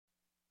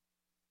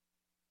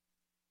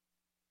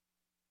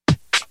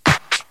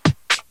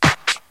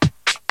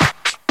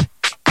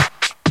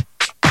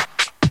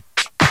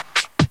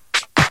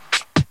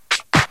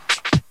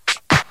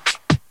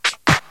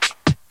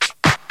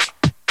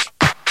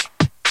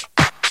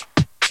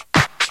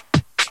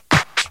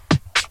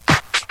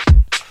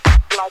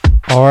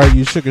Alright,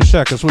 you Sugar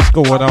Shackers, what's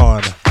going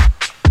on?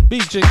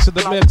 B.Jinx in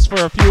the mix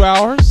for a few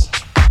hours.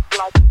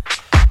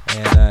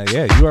 And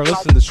yeah, you are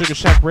listening to Sugar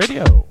Shack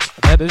Radio.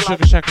 That is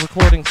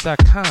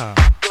SugarShackRecordings.com.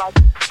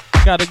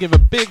 Gotta give a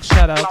big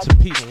shout out to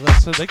Pete and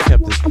Lissa. They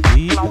kept it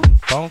deep and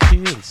funky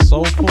and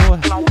soulful.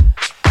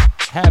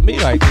 Had me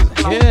like just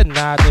head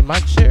nodding in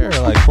my chair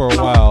like for a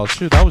while.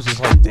 Shoot, I was just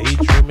like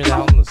daydreaming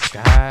out in the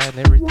sky and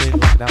everything,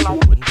 looking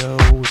out the window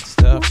and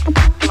stuff.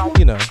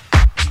 You know.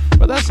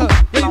 But that's how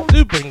they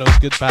do bring those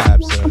good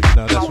vibes, so you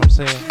know, that's what I'm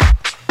saying.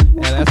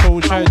 And that's what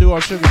we try to do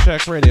on Sugar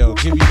Shack Radio.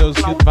 Give you those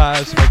good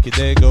vibes to make your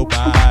day go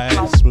by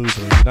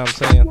smoothly, you know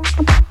what I'm saying?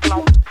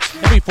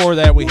 And before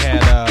that we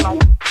had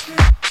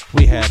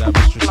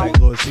Mr. St.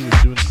 Louis. He was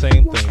doing the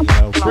same thing,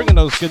 you know, bringing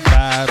those good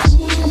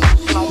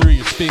vibes through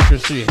your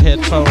speakers, through your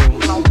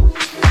headphones,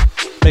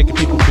 making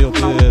people feel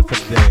good for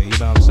the day, you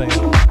know what I'm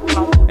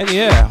saying? And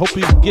yeah, hope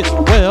you get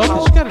well,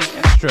 because you got an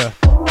extra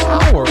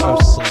hour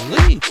of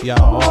sleep,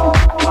 y'all,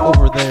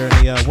 over there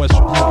in the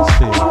Western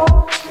Hemisphere.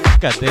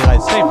 Got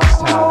daylight savings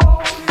time,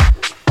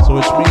 so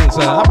which means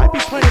I might be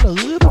playing a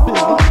little bit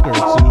longer to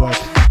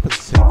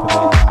compensate for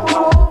that,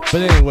 y'all.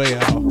 But anyway,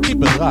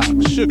 keep it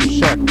locked. Sugar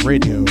Shack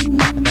Radio,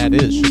 and that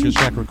is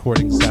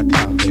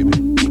SugarShackRecordings.com,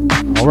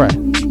 baby. All right.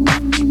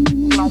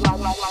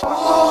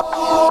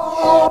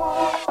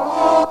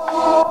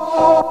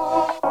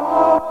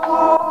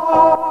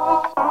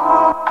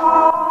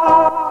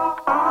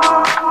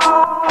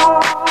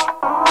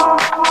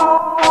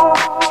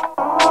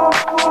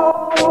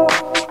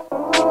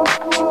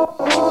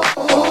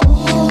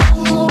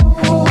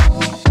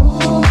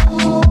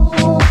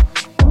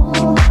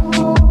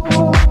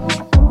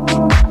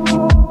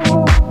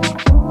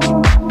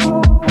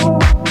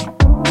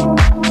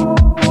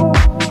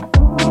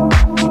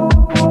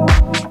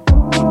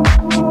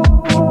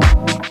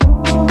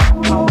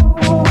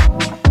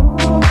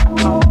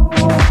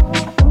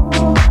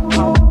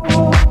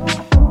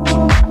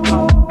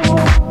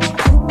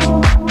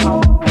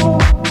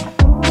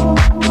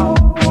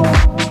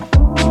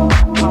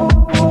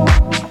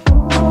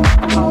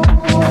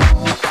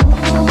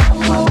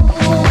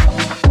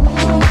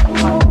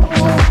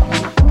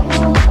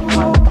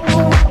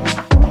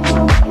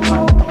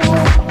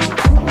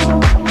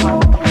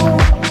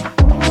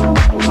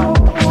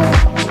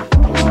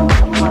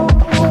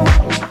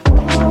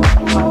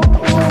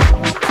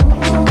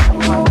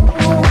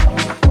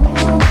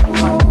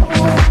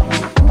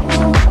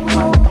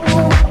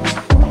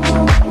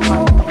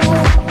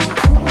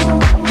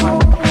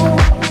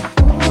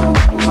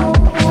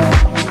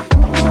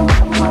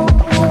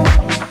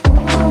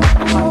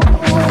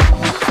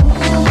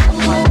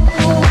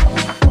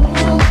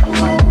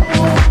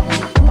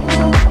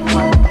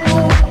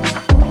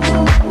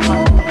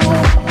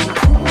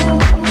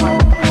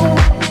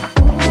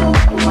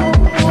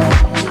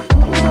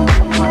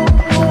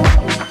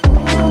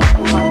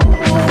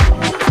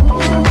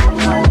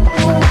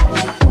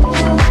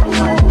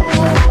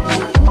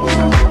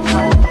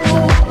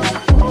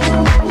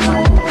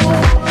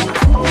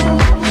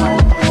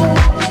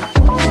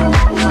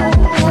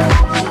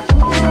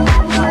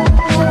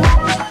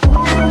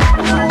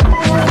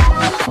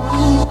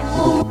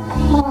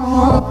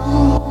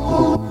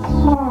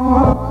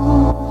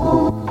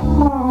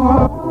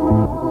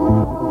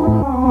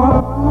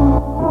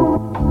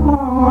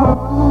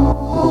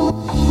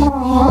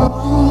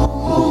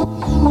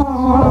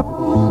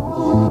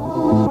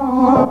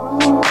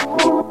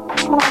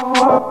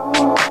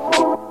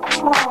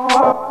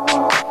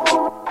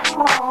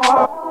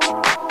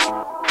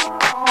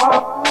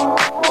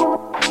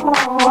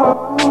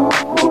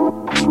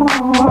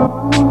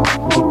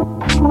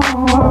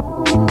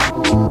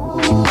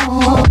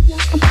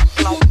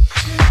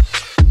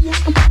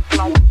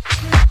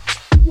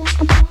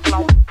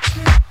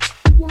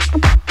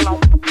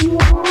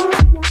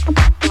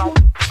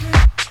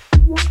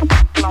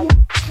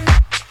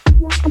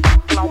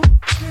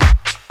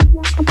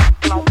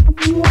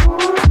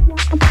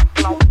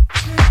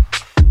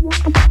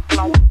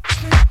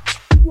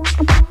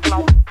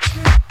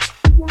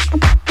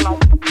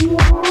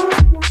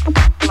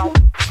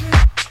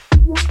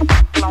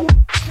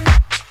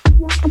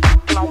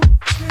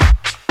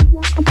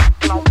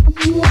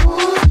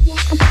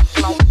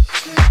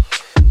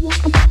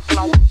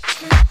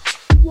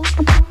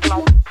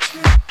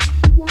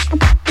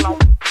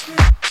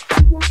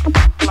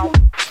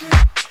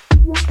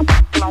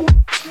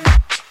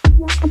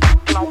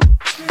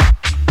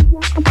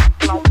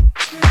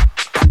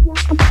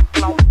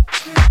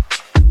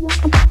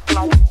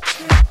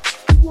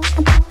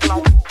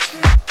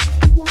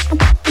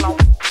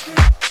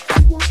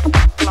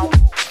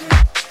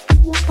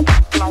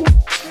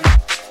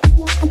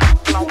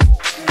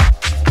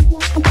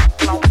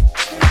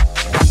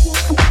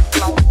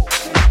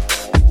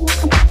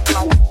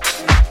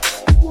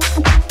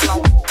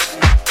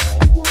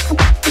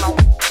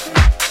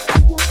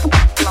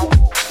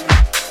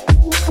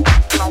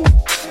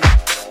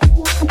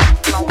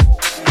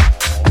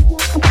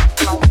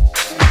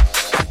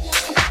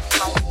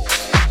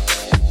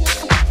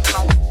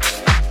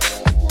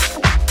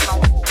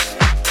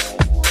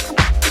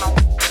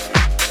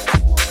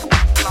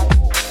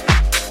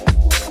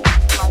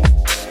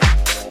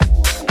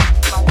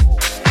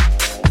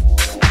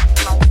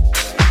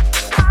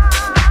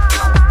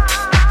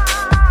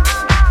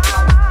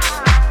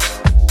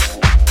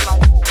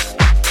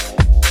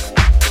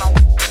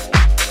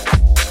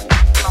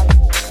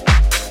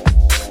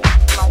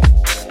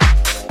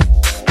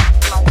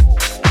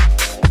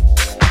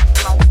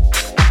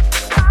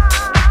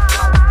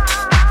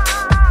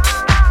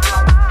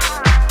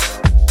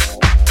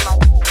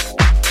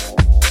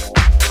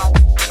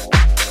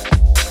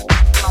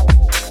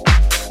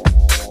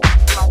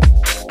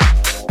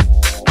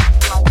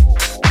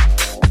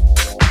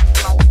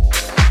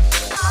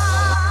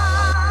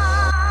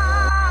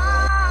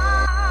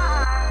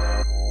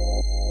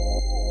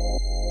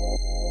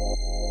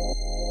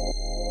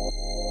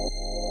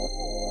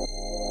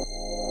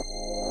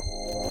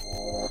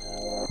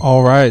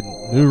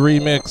 New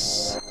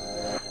remix.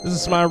 This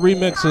is my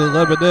remix of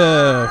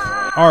Lebedev,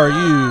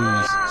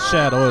 RU's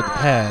Shadow of the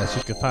Past.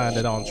 You can find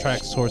it on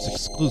Track Source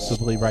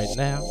exclusively right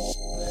now.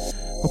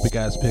 Hope you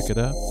guys pick it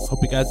up.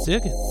 Hope you guys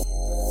dig it.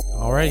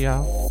 Alright,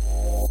 y'all.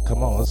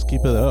 Come on, let's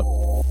keep it up.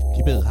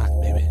 Keep it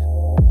locked, baby.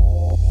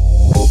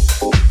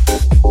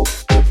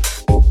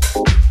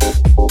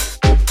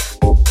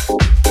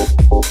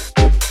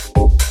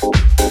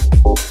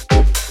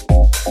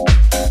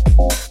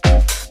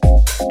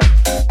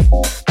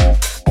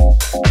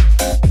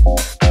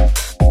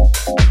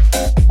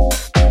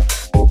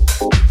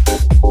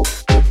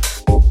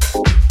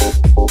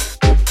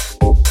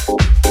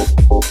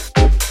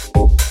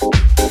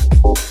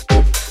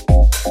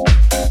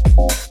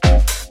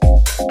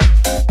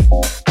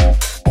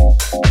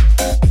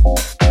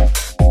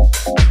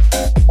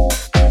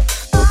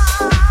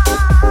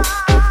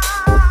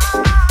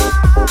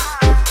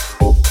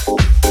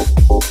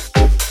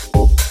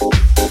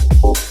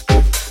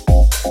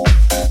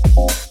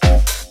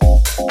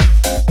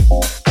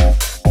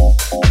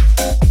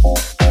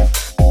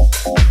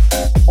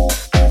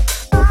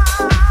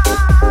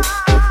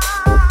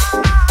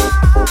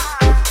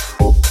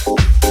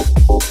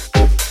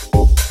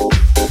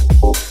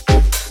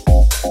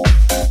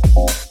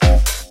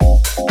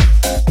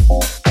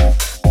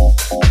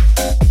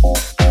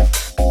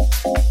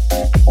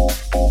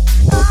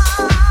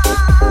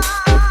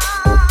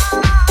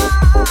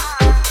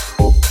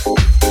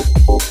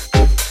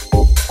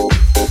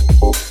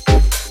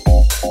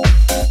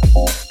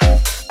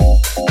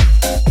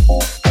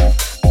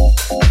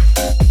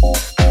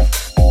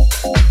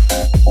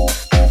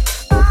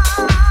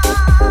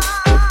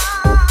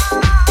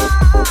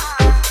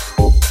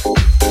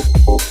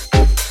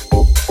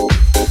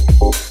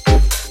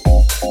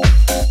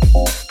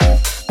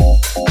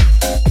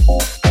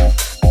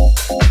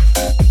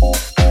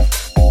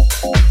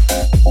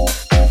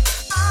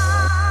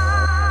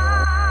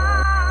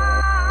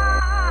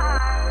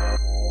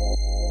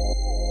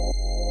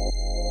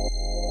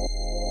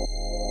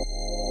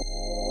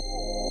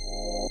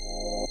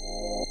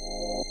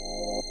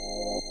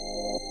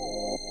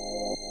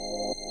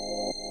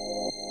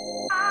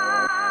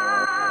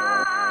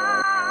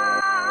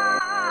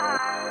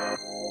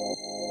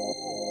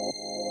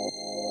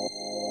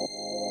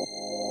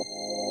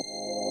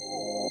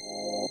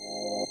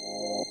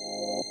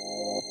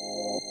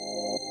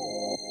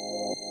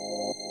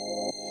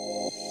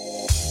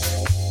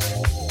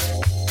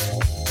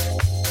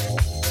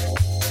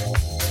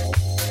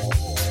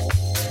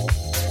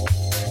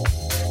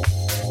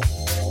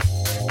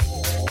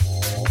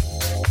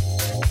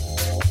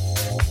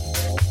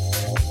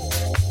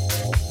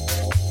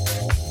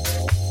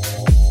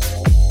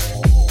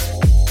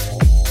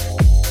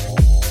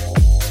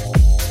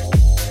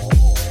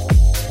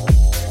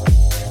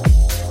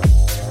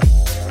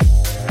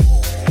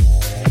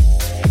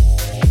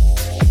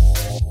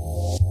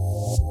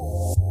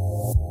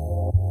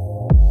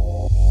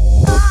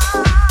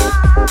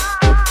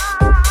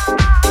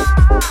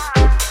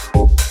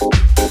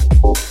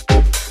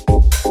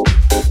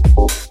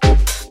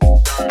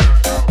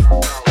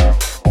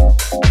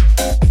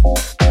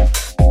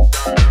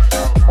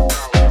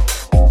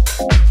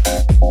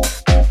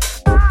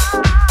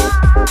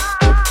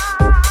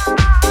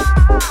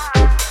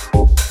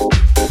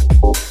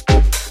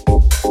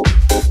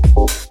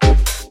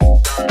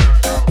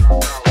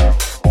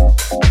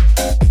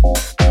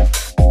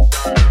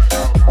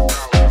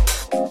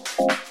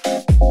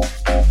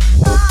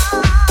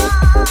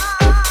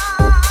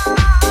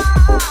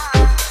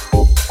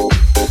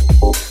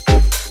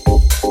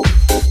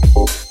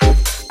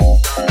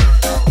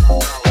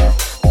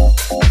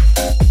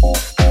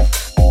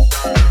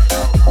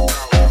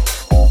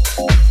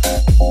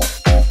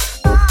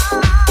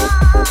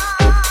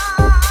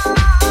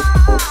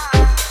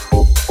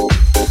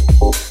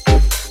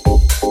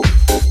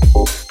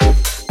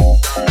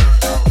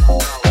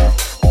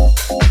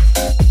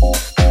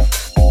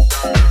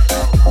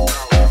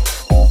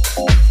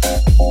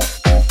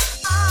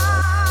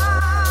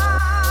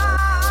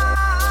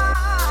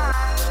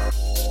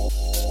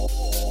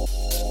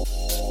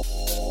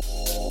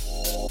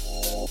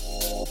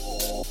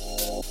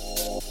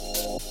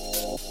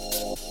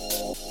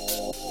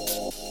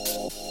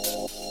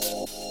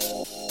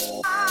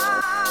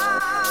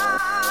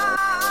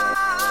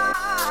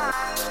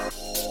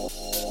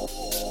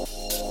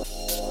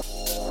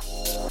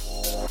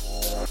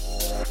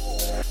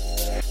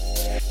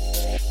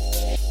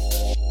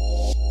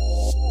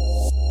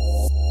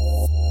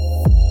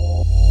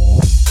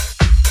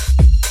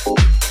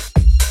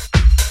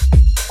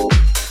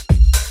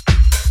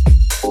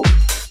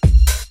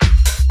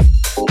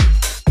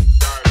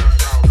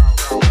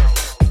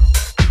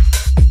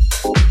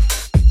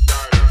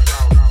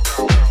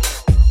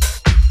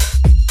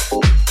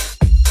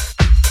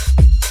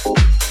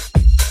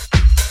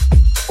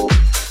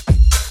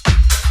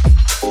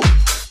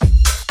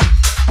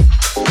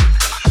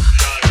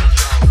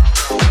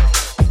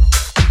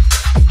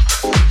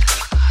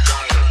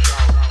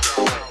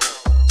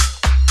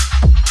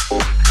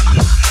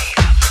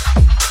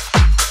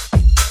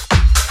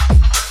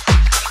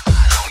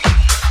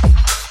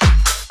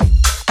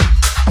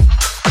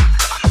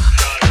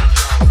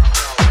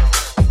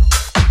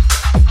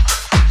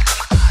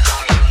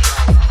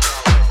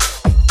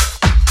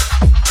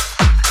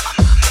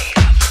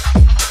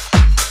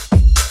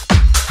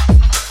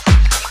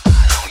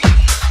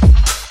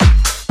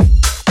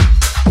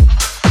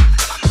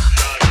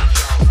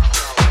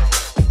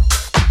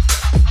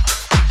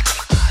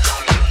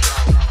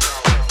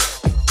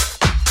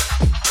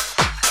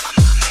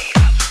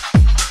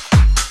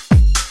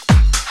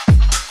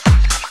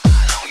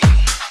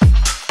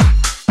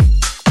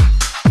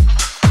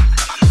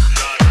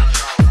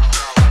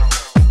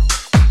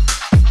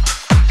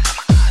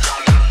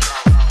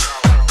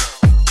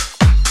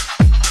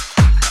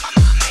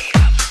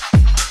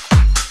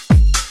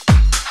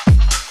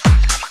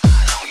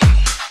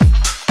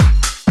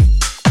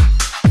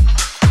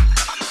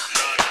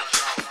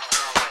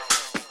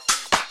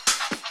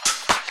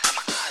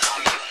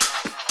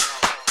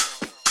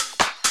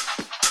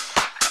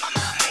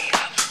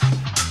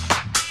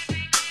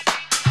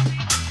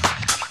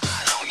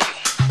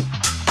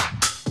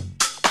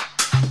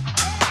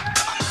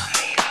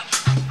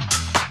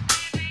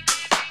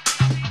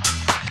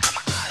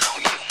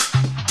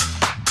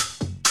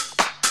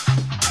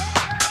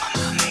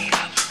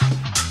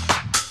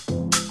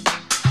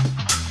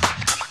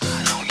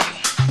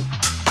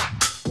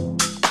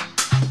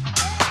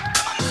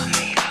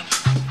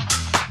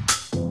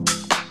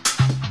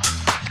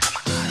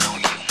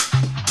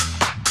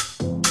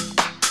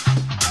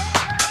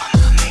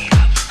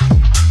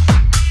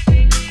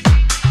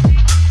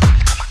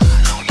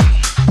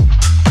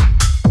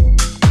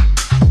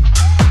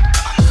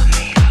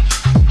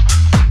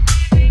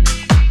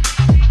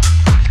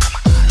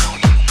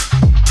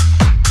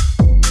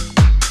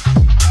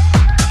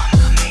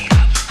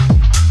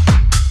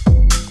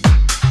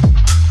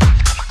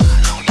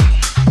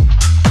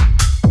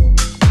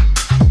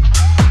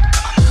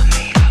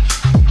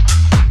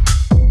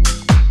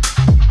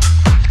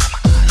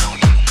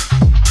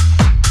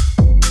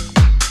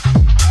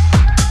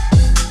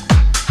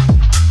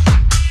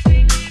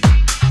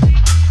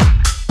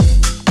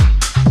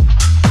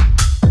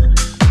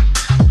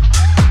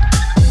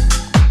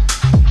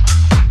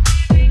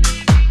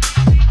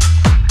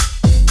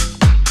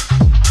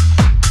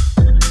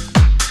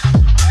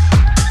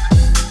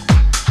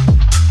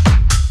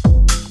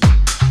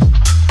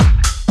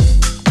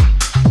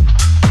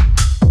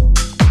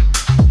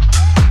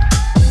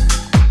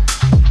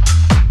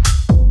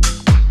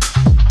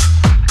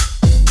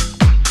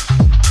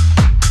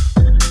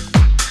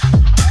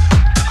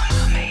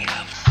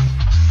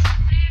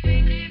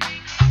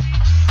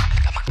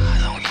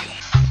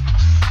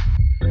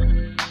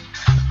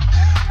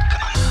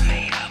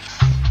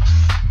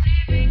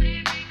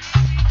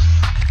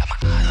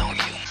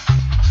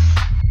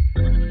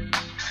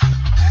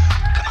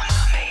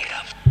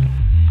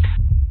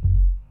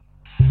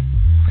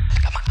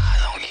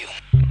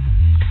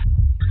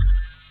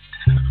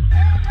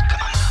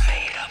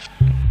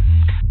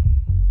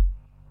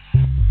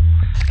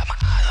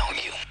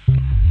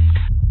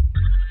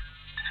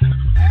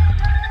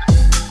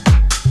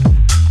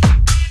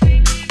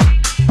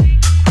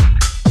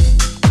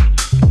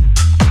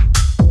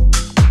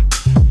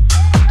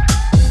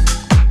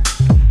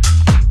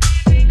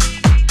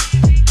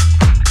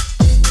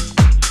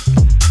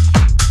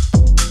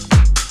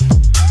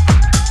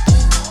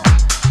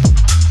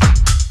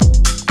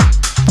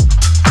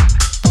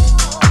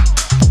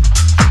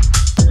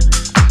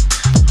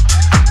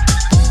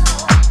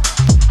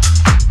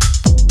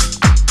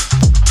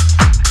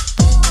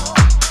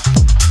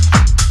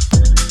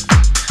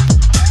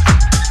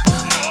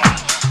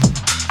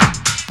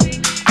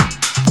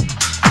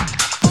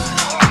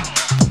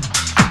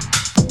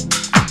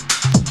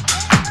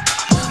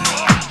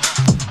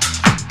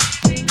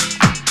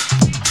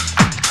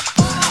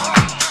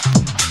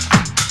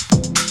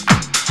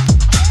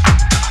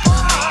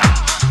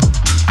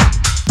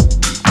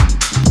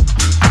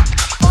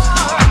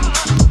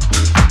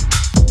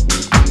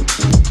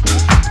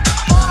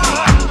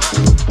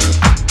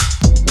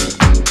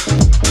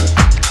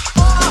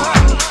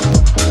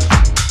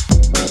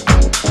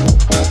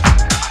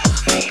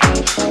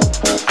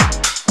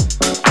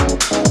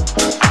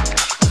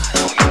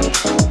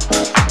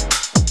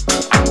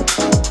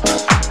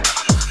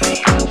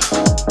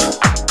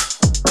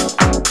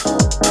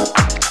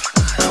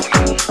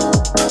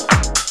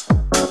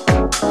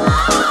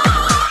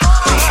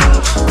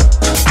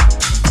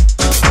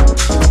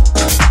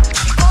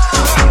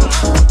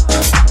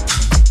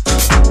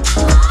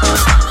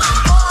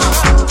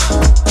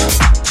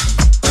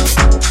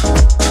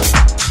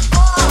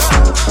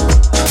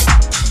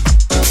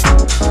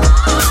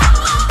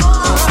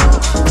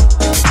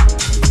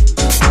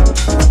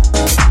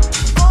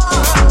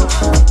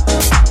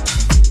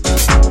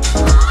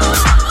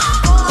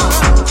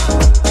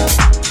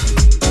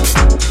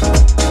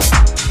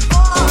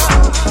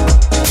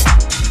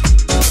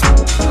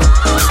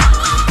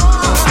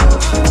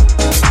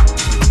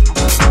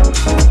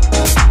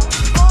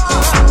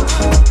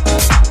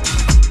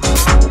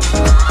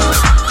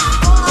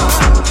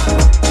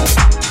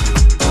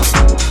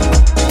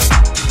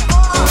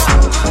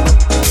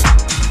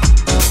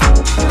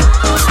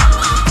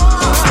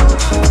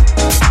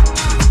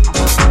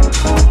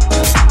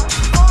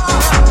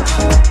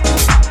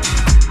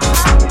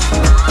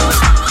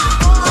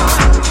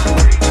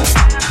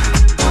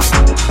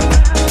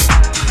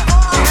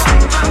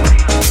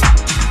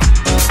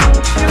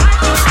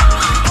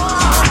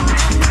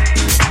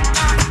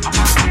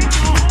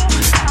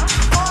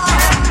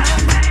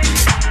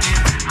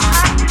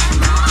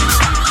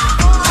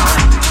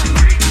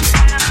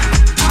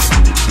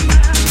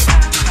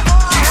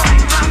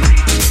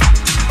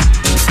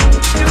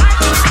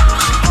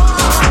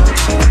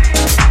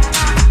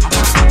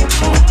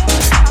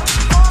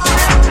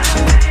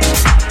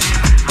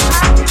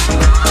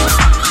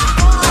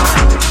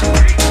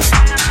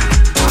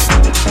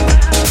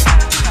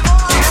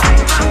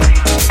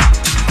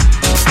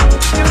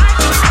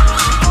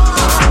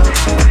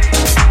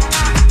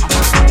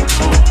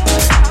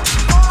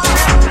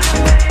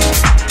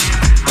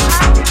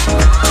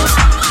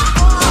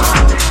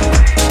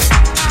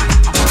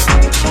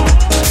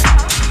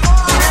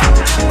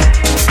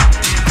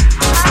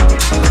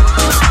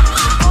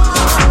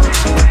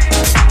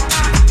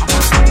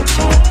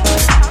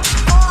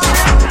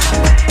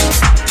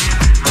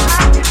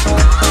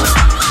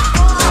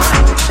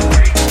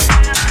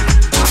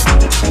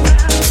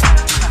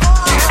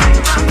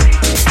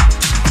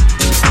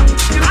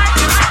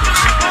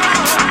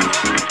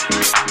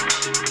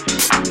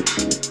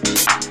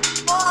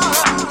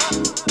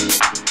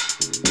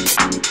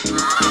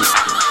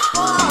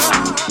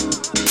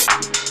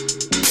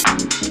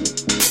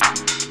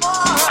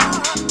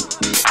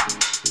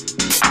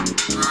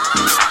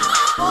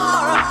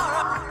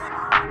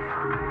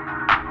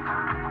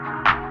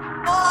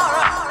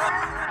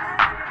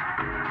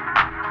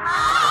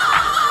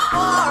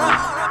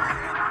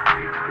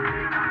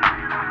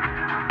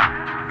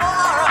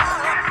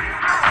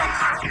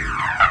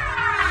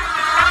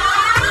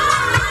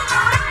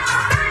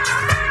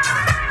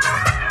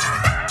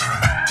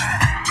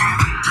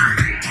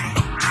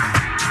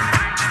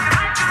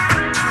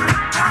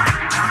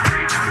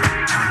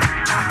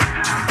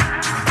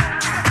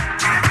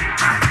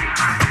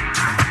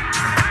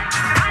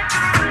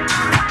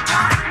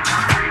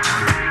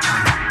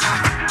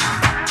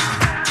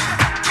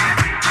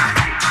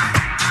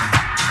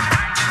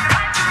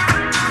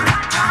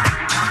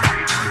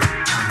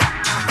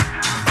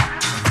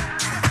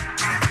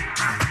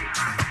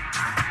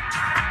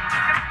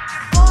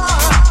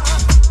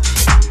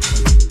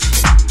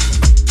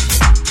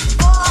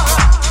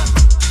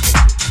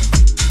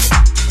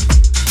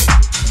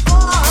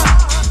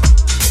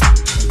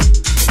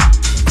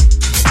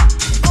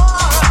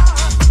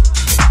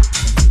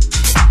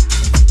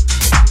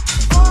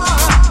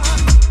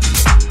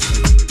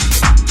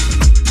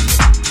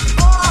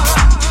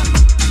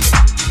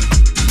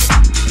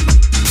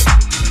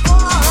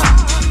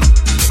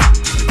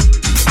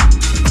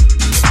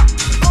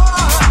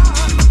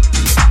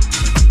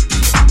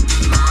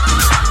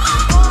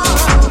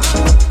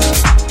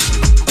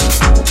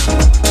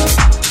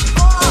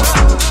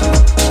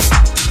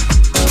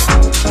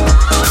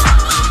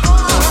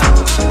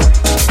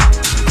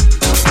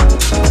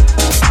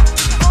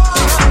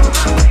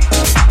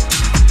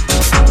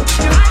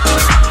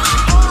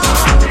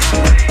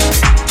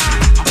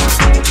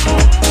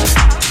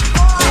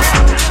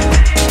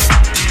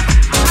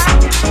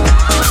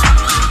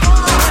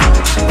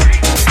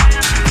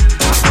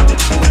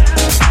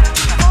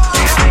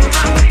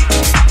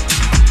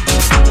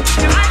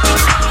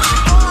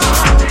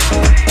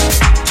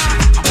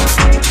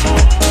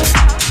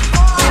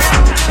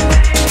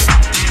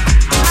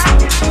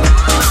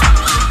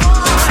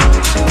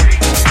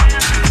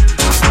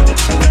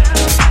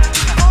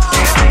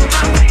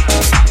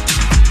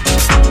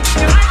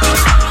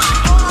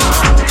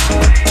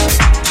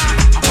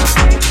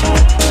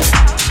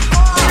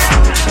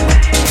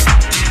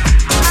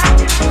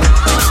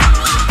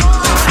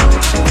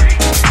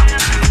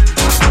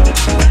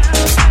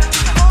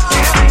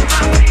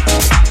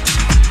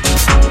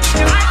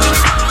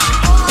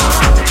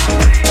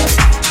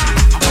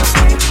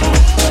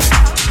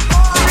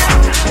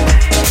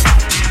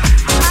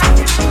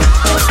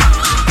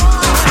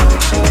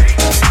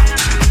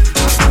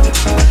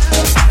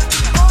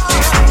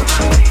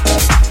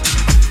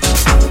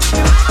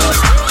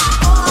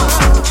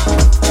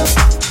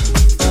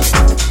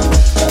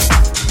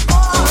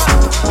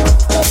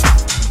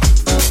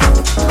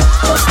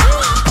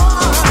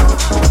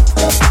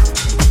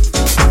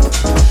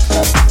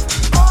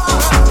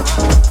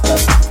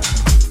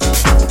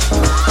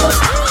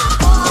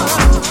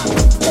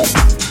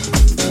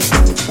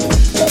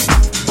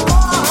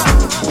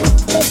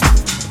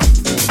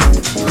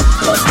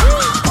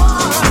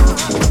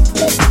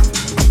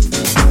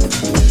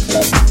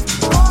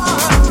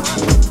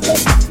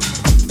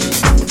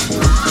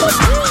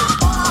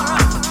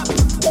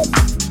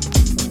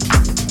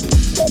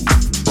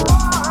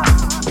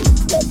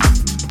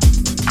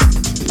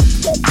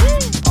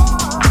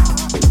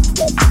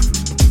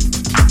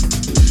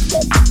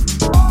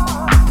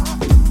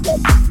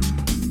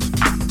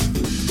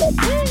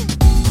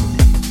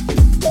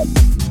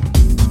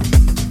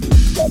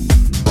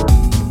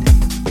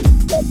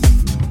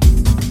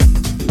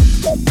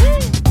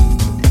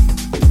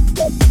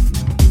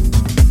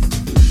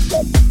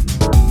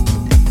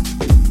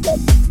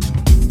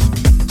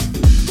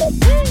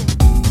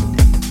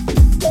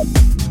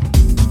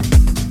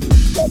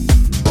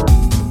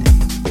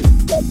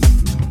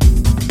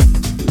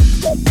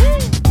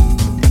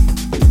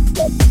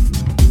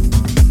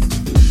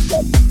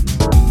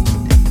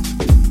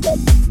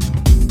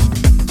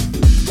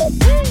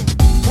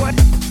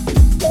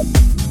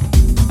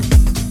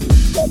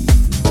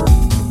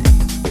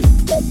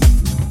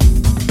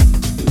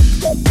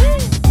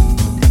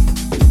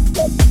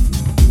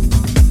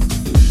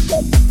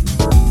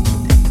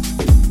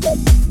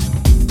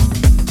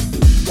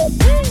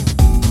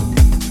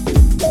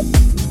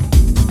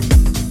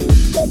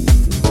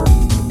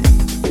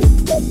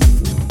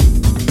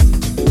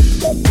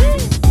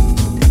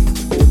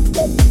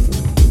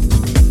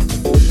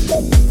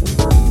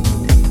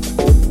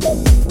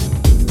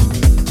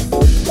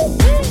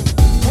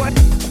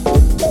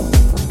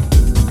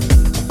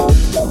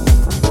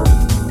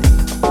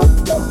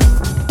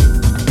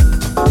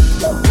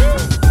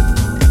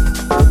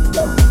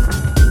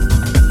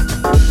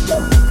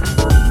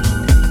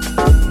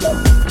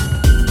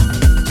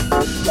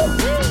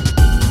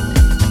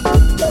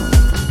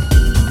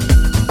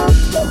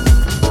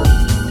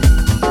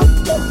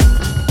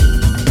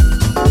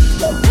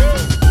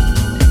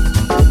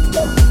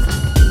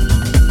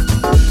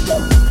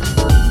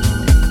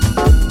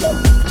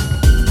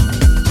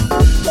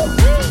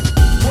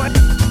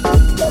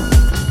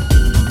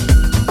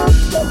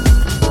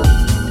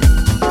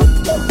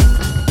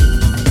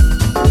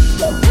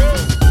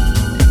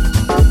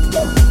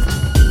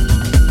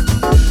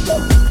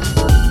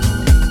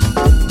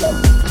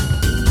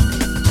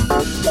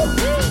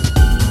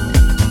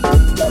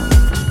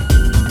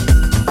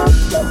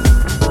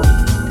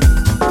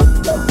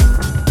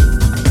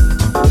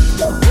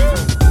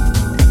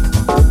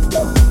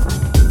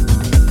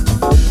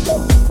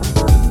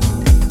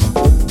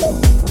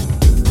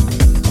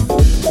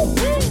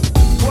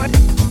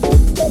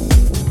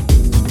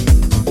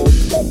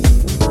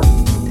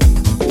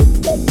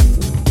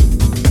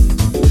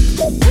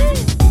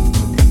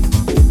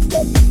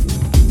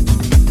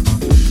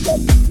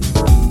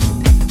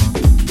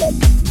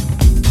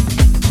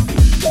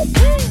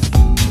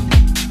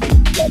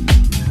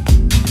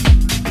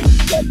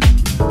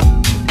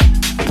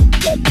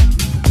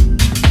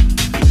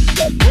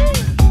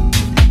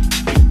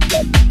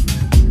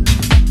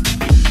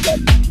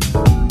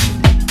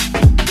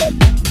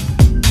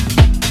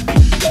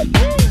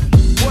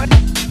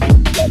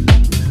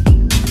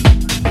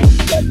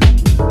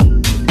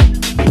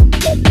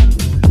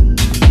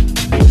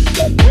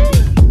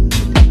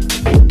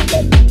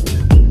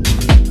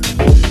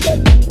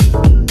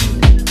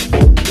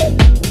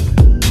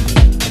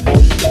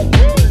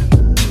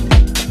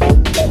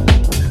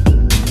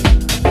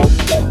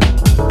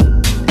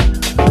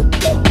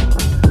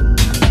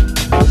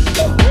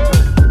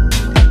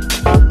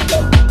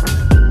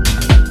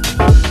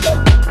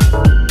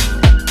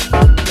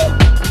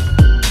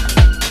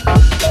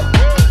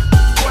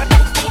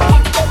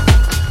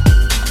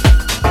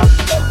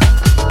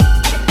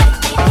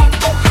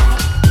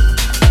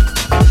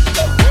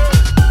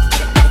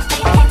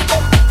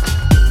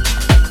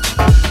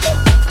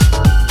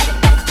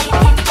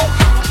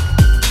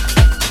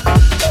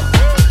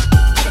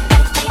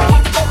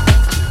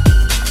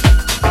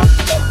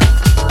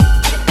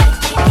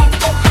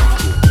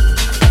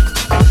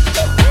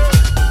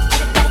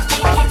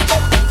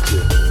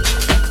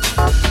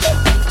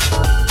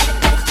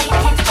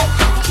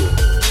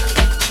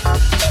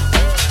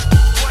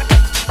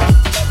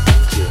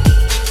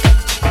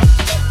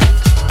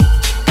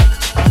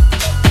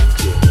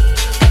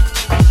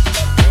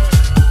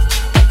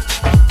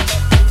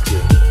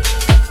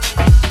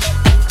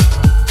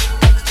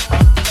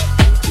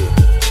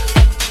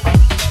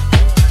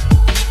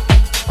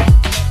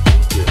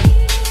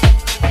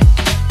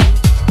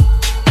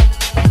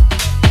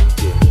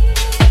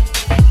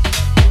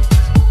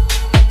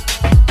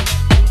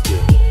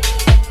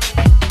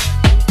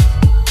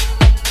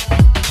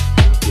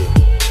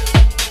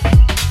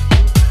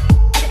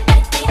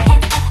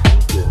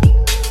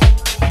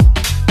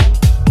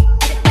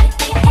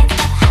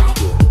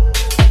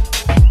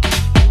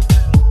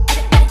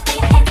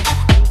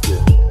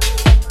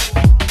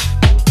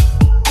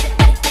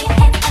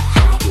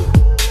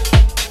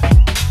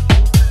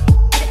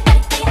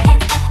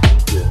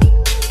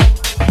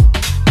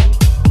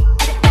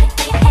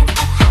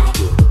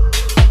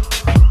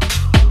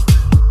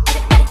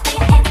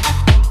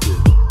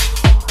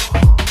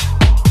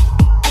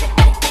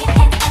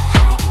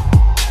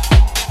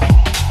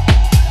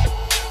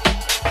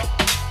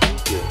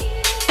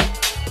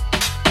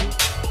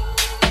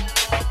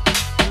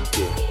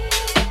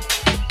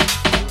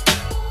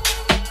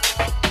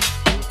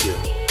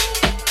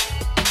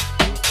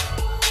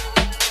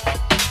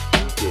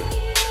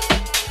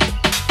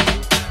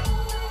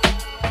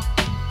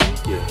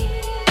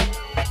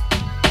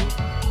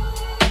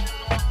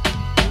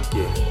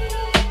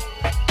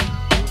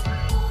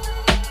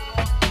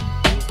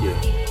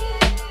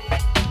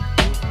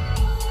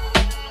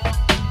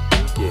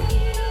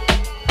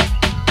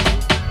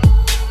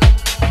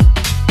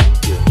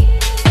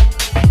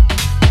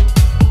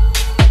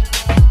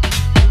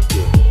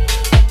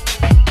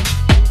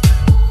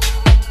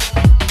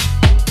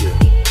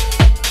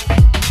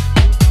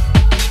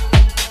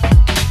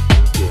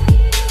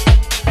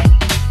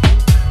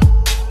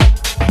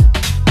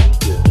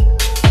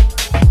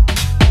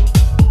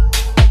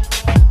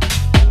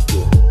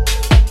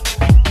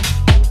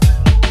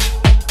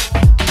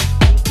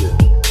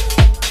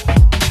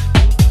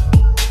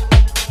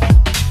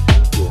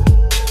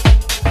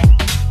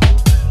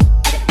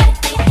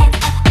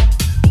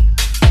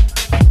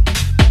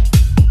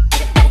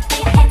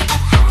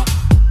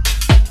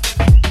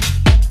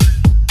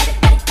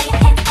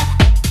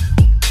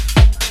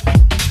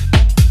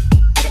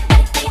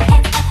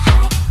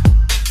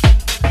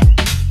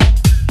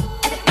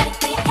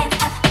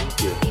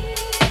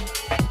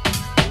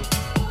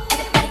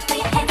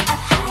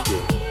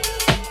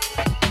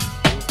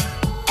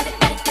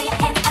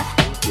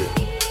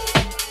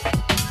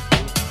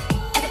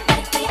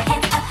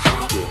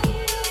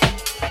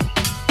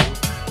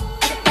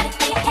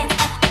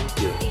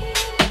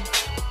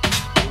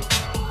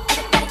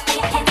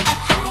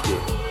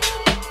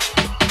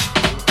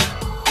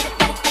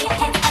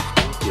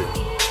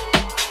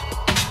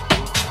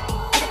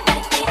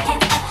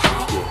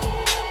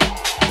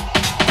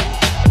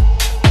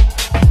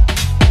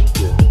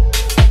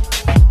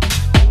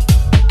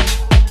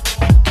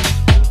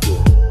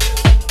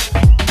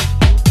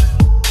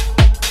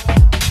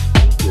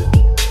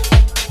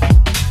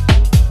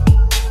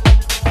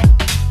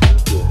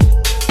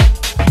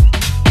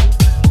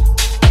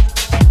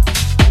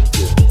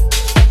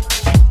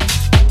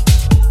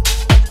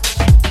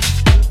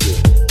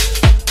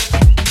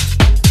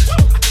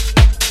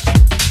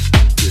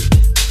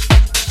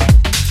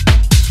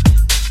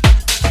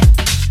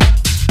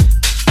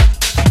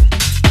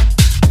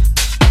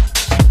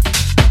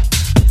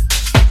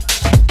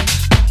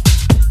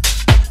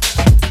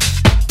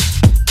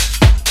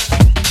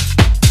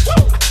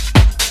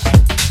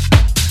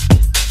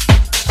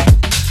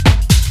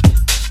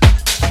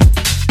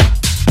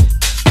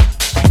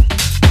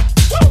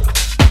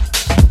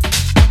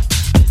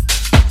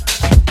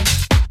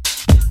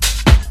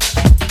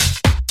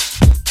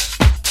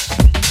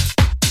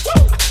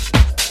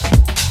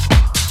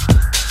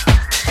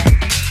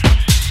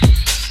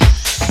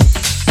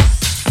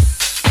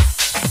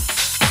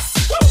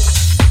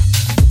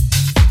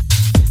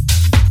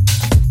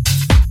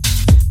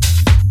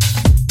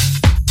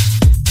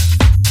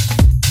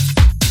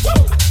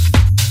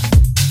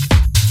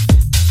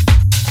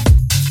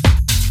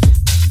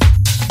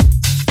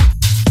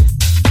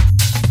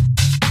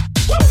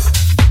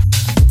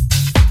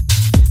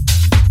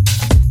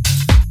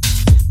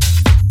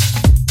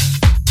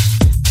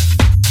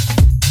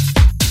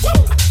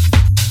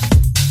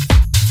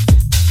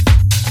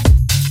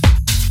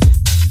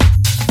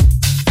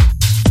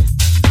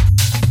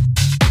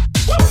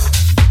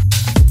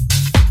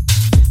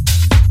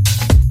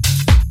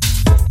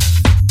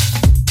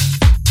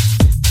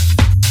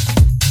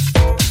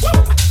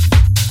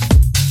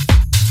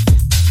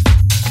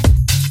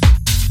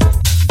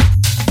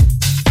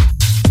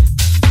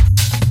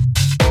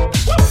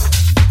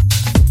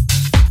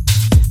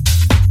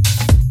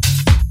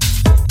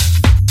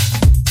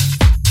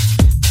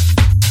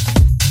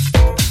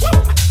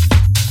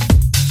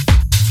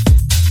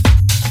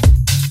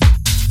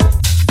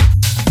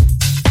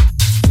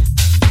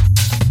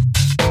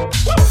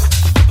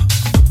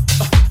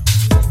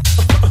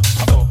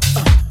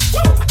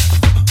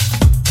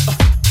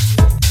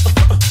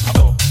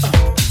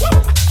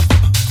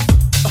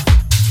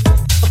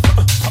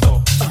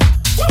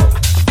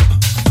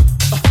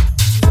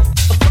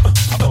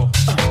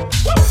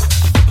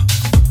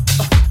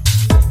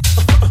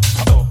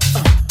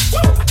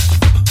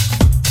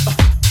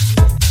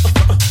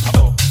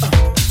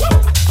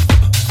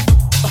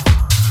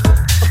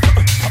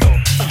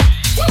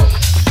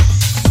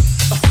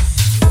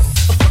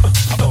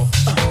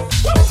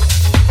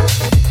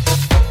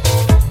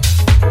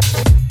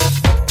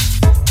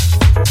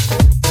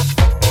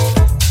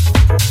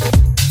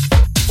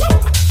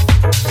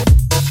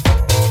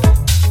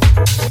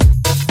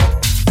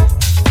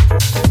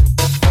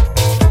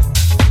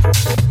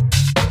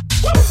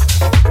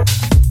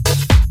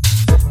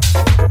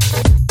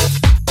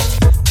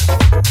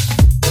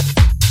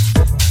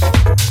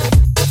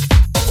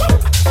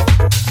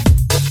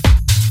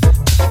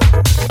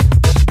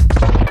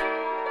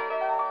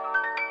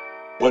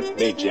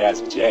 make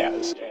jazz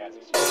jazz?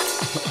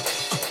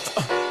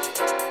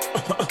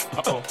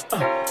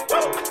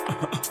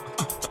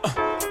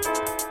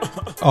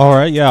 All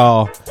right,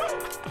 y'all.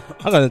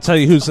 I'm going to tell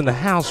you who's in the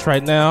house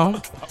right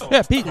now.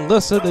 Yeah, Pete and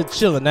Lissa, they're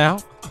chilling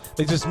out.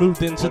 They just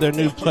moved into their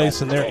new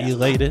place and they're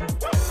elated.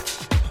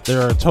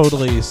 They're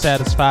totally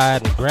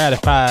satisfied and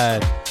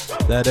gratified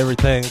that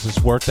everything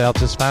just worked out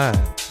just fine.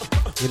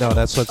 You know,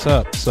 that's what's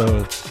up. So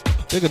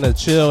they're going to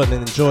chill and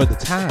enjoy the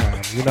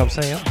time. You know what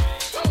I'm saying?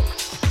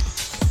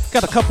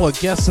 Got a couple of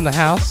guests in the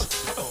house.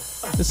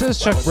 It says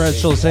Chuck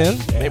Bradshaw's in.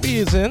 Maybe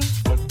he's in.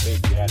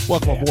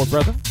 Welcome aboard,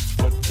 brother.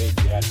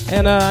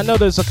 And I know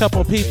there's a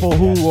couple of people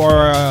who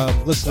are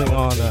listening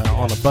on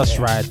a bus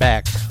ride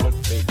back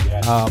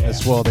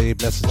as well. They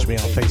messaged me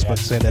on Facebook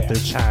saying that they're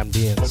chimed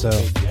in. So,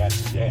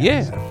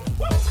 yeah.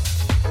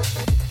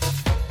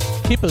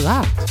 Keep it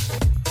locked.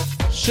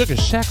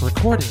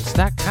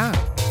 SugarShackRecordings.com.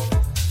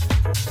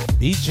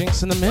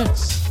 B.Jinx in the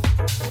mix.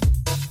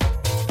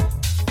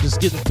 Just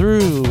getting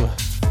through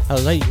a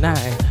late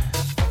night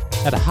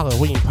at a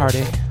Halloween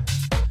party.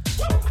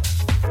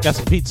 Got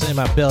some pizza in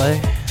my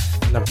belly.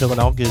 And I'm feeling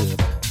all good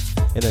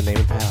in the name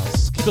of the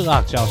house. Keep it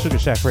locked, y'all. Sugar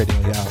Shack Radio,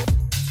 y'all.